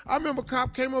playground. I remember a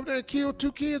cop came up there and killed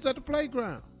 2 kids at the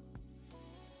playground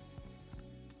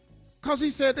because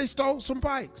he said they stole some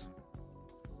bikes.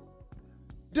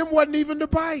 Them wasn't even the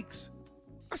bikes.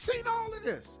 I seen all of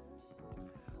this.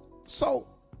 So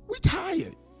we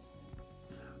tired.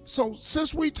 So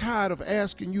since we tired of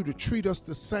asking you to treat us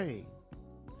the same,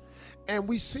 and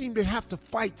we seem to have to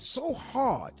fight so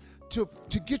hard to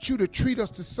get you to treat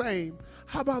us the same,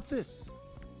 how about this?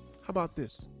 How about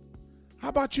this? How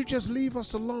about you just leave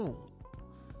us alone?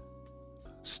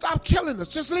 Stop killing us.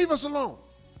 Just leave us alone.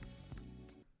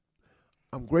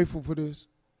 I'm grateful for this.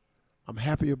 I'm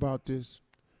happy about this.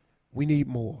 We need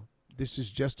more. This is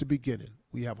just the beginning.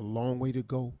 We have a long way to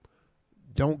go.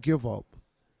 Don't give up.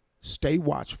 Stay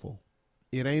watchful.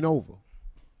 It ain't over.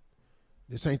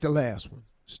 This ain't the last one.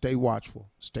 Stay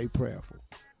watchful. Stay prayerful.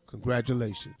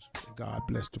 Congratulations. And God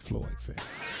bless the Floyd family.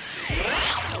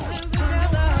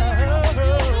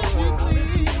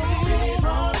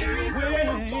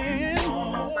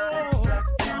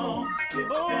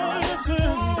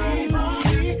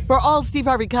 For all Steve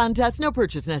Harvey contests, no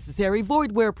purchase necessary,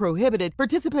 void where prohibited.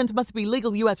 Participants must be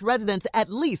legal U.S. residents at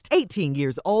least 18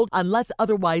 years old unless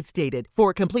otherwise stated.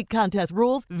 For complete contest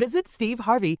rules, visit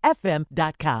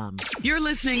SteveHarveyFM.com. You're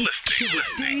listening to the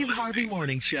Steve Harvey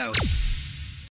Morning Show.